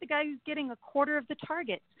 do you want the guy who's getting a quarter of the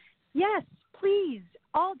targets? Yes, please,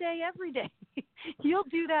 all day, every day. You'll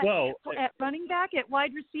do that at running back, at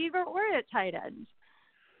wide receiver, or at tight end.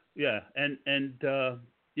 Yeah, and in a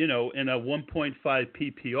 1.5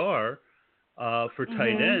 PPR for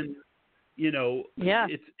tight end,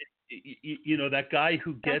 it's that guy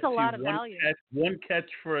who gets one catch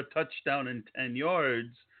for a touchdown and 10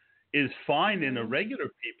 yards is fine in a regular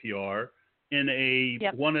PPR. In a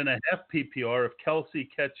 1.5 PPR, if Kelsey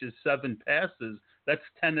catches 7 passes, that's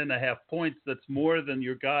 10.5 points. That's more than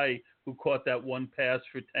your guy who caught that one pass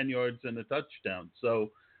for 10 yards and a touchdown.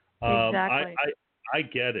 So exactly. I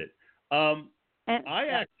get it. I'm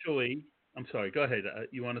sorry, go ahead.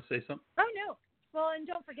 You want to say something? Oh, no. Well, and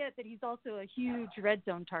don't forget that he's also a huge red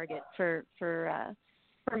zone target for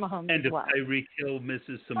Mahomes and as well. And if Tyreek Hill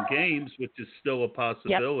misses some games, which is still a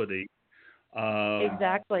possibility.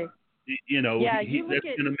 Exactly. That's going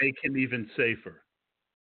to make him even safer.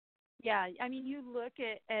 Yeah, I mean, you look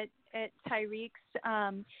at Tyreek's,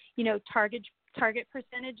 target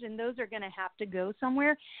percentage, and those are going to have to go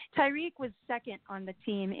somewhere. Tyreek was second on the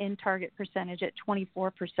team in target percentage at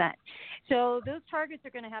 24%. So those targets are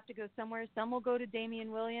going to have to go somewhere. Some will go to Damian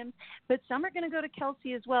Williams, but some are going to go to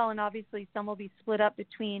Kelsey as well, and obviously some will be split up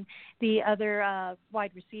between the other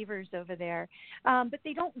wide receivers over there. But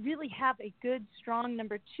they don't really have a good, strong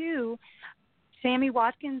number 2. Sammy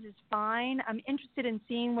Watkins is fine. I'm interested in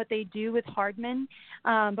seeing what they do with Hardman,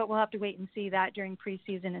 but we'll have to wait and see that during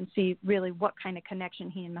preseason and see really what kind of connection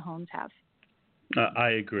he and Mahomes have.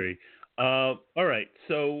 I agree. All right,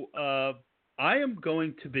 so I am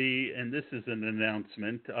going to be, and this is an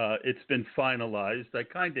announcement, it's been finalized. I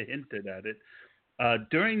kind of hinted at it.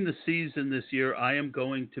 During the season this year, I am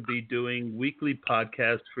going to be doing weekly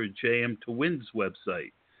podcasts for JM to Win's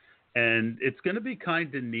website. And it's going to be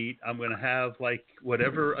kind of neat. I'm going to have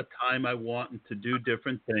whatever a time I want to do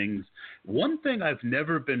different things. One thing I've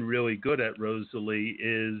never been really good at, Rosalie,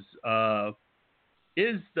 is some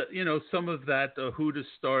of that who to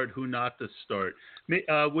start, who not to start.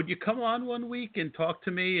 Would you come on one week and talk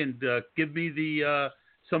to me and give me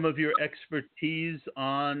some of your expertise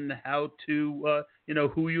on how to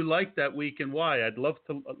who you like that week and why? I'd love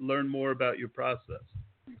to learn more about your process.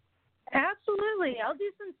 Absolutely. I'll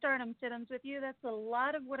do some stardom sit-ums with you. That's a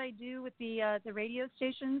lot of what I do with the radio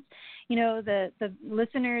stations. The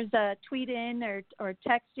listeners tweet in or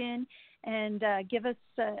text in and give us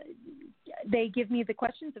they give me the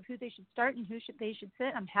questions of who they should start and they should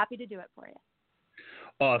sit. I'm happy to do it for you.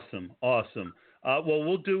 Awesome. Well,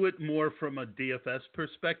 we'll do it more from a DFS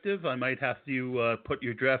perspective. I might have to put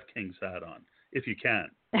your DraftKings hat on if you can.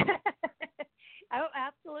 Oh,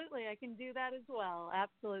 absolutely. I can do that as well.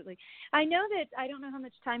 Absolutely. I know that I don't know how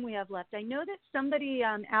much time we have left. I know that somebody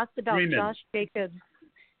asked about Josh Jacobs.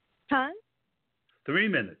 Huh? 3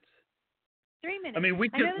 minutes. 3 minutes. I mean, we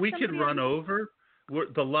could run over.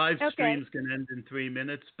 The live stream's going to end in 3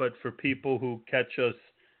 minutes, but for people who catch us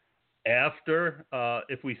after,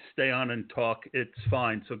 if we stay on and talk, it's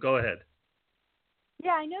fine. So go ahead.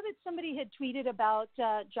 Yeah, I know that somebody had tweeted about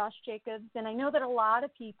Josh Jacobs, and I know that a lot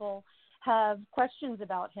of people have questions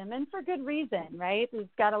about him, and for good reason, right?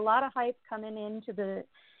 We've got a lot of hype coming into the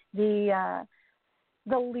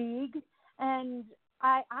league, and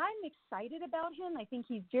I'm excited about him. I think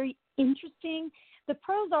he's very interesting. The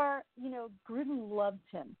pros are, Gruden loves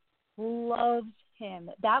him.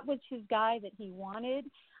 That was his guy that he wanted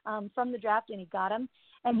from the draft, and he got him.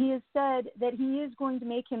 And he has said that he is going to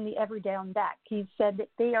make him the every down back. He's said that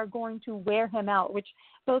they are going to wear him out, which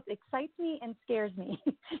both excites me and scares me.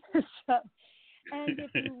 And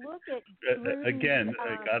if you look at Gruden, again,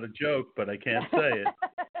 I got a joke, but I can't say it.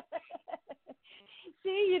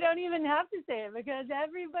 See, you don't even have to say it because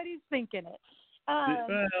everybody's thinking it.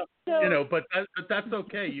 But that's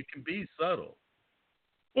okay. You can be subtle.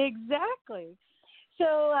 Exactly.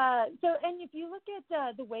 So, and if you look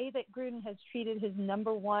at the way that Gruden has treated his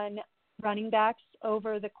number one running backs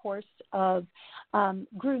over the course of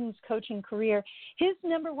Gruden's coaching career. His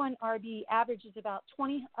number one RB average is about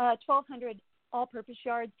 1,200 all-purpose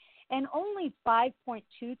yards and only 5.2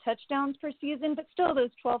 touchdowns per season, but still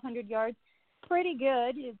those 1,200 yards, pretty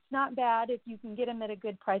good. It's not bad if you can get him at a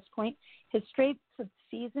good price point. His strength of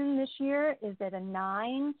season this year is at a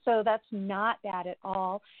 9, so that's not bad at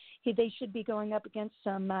all. They should be going up against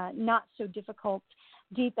some not so difficult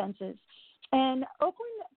defenses. And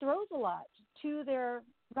Oakland throws a lot to their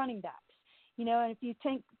running backs. You know, and if you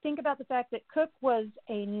think about the fact that Cook was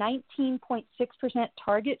a 19.6%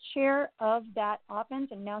 target share of that offense,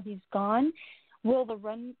 and now he's gone, will the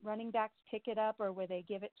running backs pick it up, or will they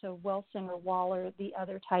give it to Wilson or Waller, the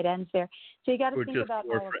other tight ends there? So you got to think about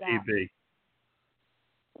all of that. AB.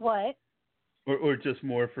 What? Or just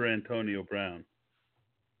more for Antonio Brown.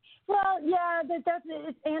 Well, yeah,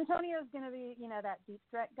 Antonio's going to be, that deep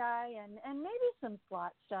threat guy and maybe some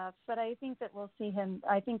slot stuff, but I think that we'll see him.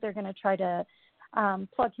 I think they're going to try to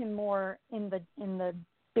plug him more in the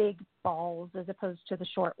big balls as opposed to the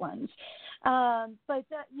short ones. But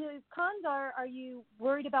cons are you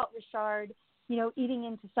worried about Richard, eating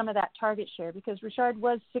into some of that target share, because Richard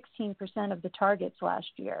was 16% of the targets last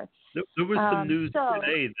year. There was some news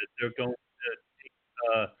today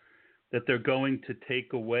that they're going to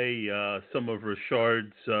take away some of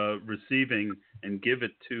Richard's receiving and give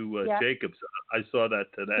it to Jacobs. I saw that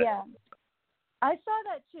today. Yeah, I saw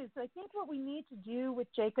that too. So I think what we need to do with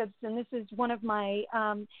Jacobs, and this is one of my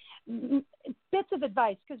bits of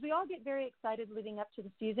advice, because we all get very excited leading up to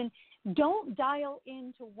the season. Don't dial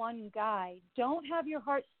into one guy. Don't have your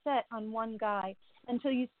heart set on one guy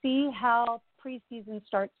until you see how preseason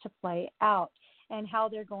starts to play out and how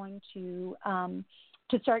they're going to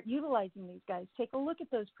start utilizing these guys. Take a look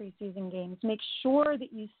at those preseason games. Make sure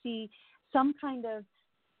that you see some kind of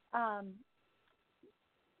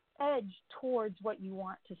edge towards what you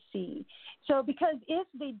want to see. So because if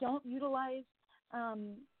they don't utilize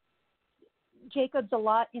Jacobs a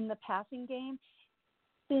lot in the passing game,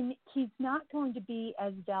 then he's not going to be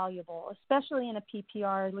as valuable, especially in a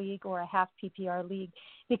PPR league or a half PPR league,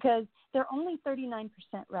 because they're only 39%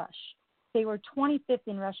 rush. They were 25th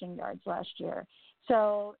in rushing yards last year.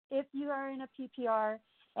 So if you are in a PPR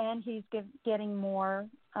and he's getting more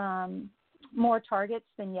targets,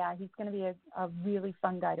 then he's going to be a really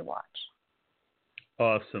fun guy to watch.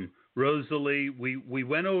 Awesome. Rosalie, we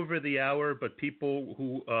went over the hour, but people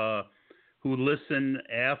who listen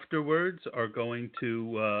afterwards are going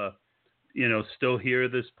to still hear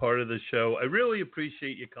this part of the show. I really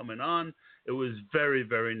appreciate you coming on. It was very,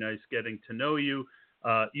 very nice getting to know you.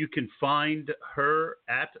 You can find her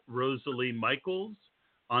at Rosalie Michaels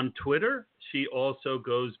on Twitter. She also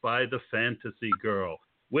goes by the Fantasy Girl,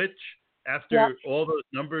 which after all those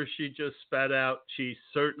numbers she just spat out, she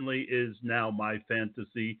certainly is now my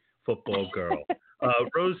fantasy football girl.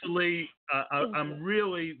 Rosalie, I'm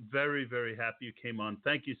really very, very happy you came on.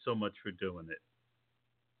 Thank you so much for doing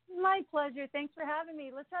it. My pleasure. Thanks for having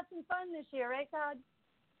me. Let's have some fun this year, right, Todd?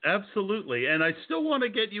 Absolutely, and I still want to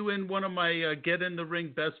get you in one of my Get in the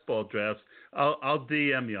Ring best ball drafts. I'll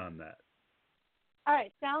DM you on that. All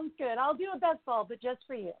right, sounds good. I'll do a best ball, but just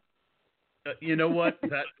for you. You know what?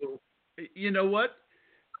 You know what?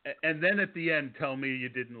 And then at the end, tell me you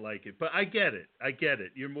didn't like it. But I get it.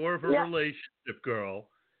 You're more of a relationship girl,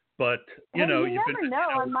 but you never know.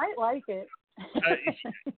 I might like it. I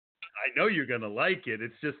know you're going to like it.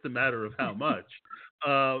 It's just a matter of how much.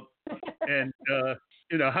 And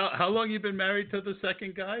how long you been married to the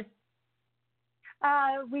second guy?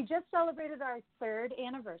 We just celebrated our 3rd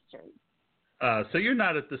anniversary. So you're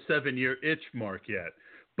not at the 7-year itch mark yet,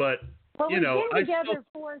 but we've been together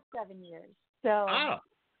for 7 years.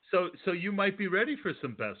 So you might be ready for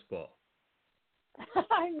some best ball.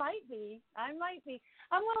 I might be. I'm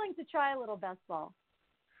willing to try a little best ball.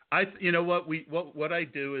 What I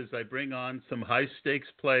do is I bring on some high stakes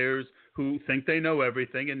players who think they know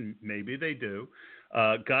everything, and maybe they do.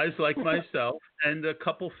 Guys like myself and a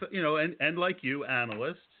couple, and like you,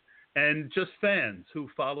 analysts, and just fans who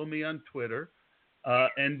follow me on Twitter.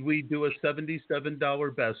 And we do a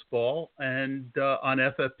 $77 best ball and on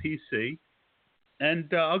FFPC.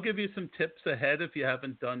 And I'll give you some tips ahead if you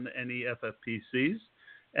haven't done any FFPCs.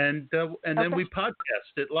 And then we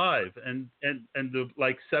podcast it live, and the,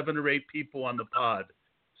 like 7 or 8 people on the pod.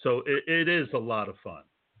 So it is a lot of fun.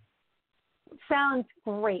 Sounds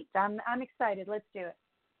great. I'm excited. Let's do it.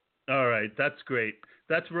 All right, that's great.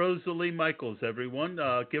 That's Rosalie Michaels, everyone.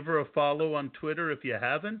 Give her a follow on Twitter if you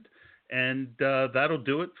haven't. And that'll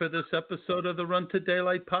do it for this episode of the Run to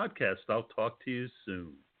Daylight podcast. I'll talk to you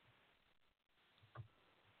soon.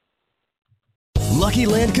 Lucky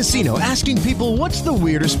Land Casino, asking people, what's the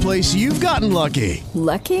weirdest place you've gotten lucky?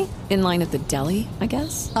 Lucky? In line at the deli, I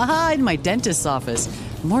guess? Aha, in my dentist's office.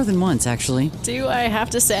 More than once, actually. Do I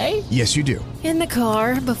have to say? Yes, you do. In the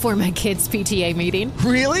car before my kids' PTA meeting.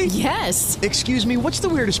 Really? Yes. Excuse me, what's the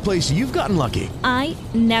weirdest place you've gotten lucky? I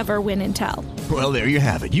never win and tell. Well, there you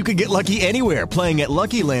have it. You can get lucky anywhere, playing at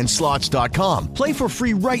LuckyLandSlots.com. Play for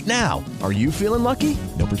free right now. Are you feeling lucky?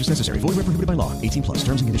 No purchase necessary. Void where prohibited by law. 18+.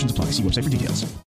 Terms and conditions apply. See website for details.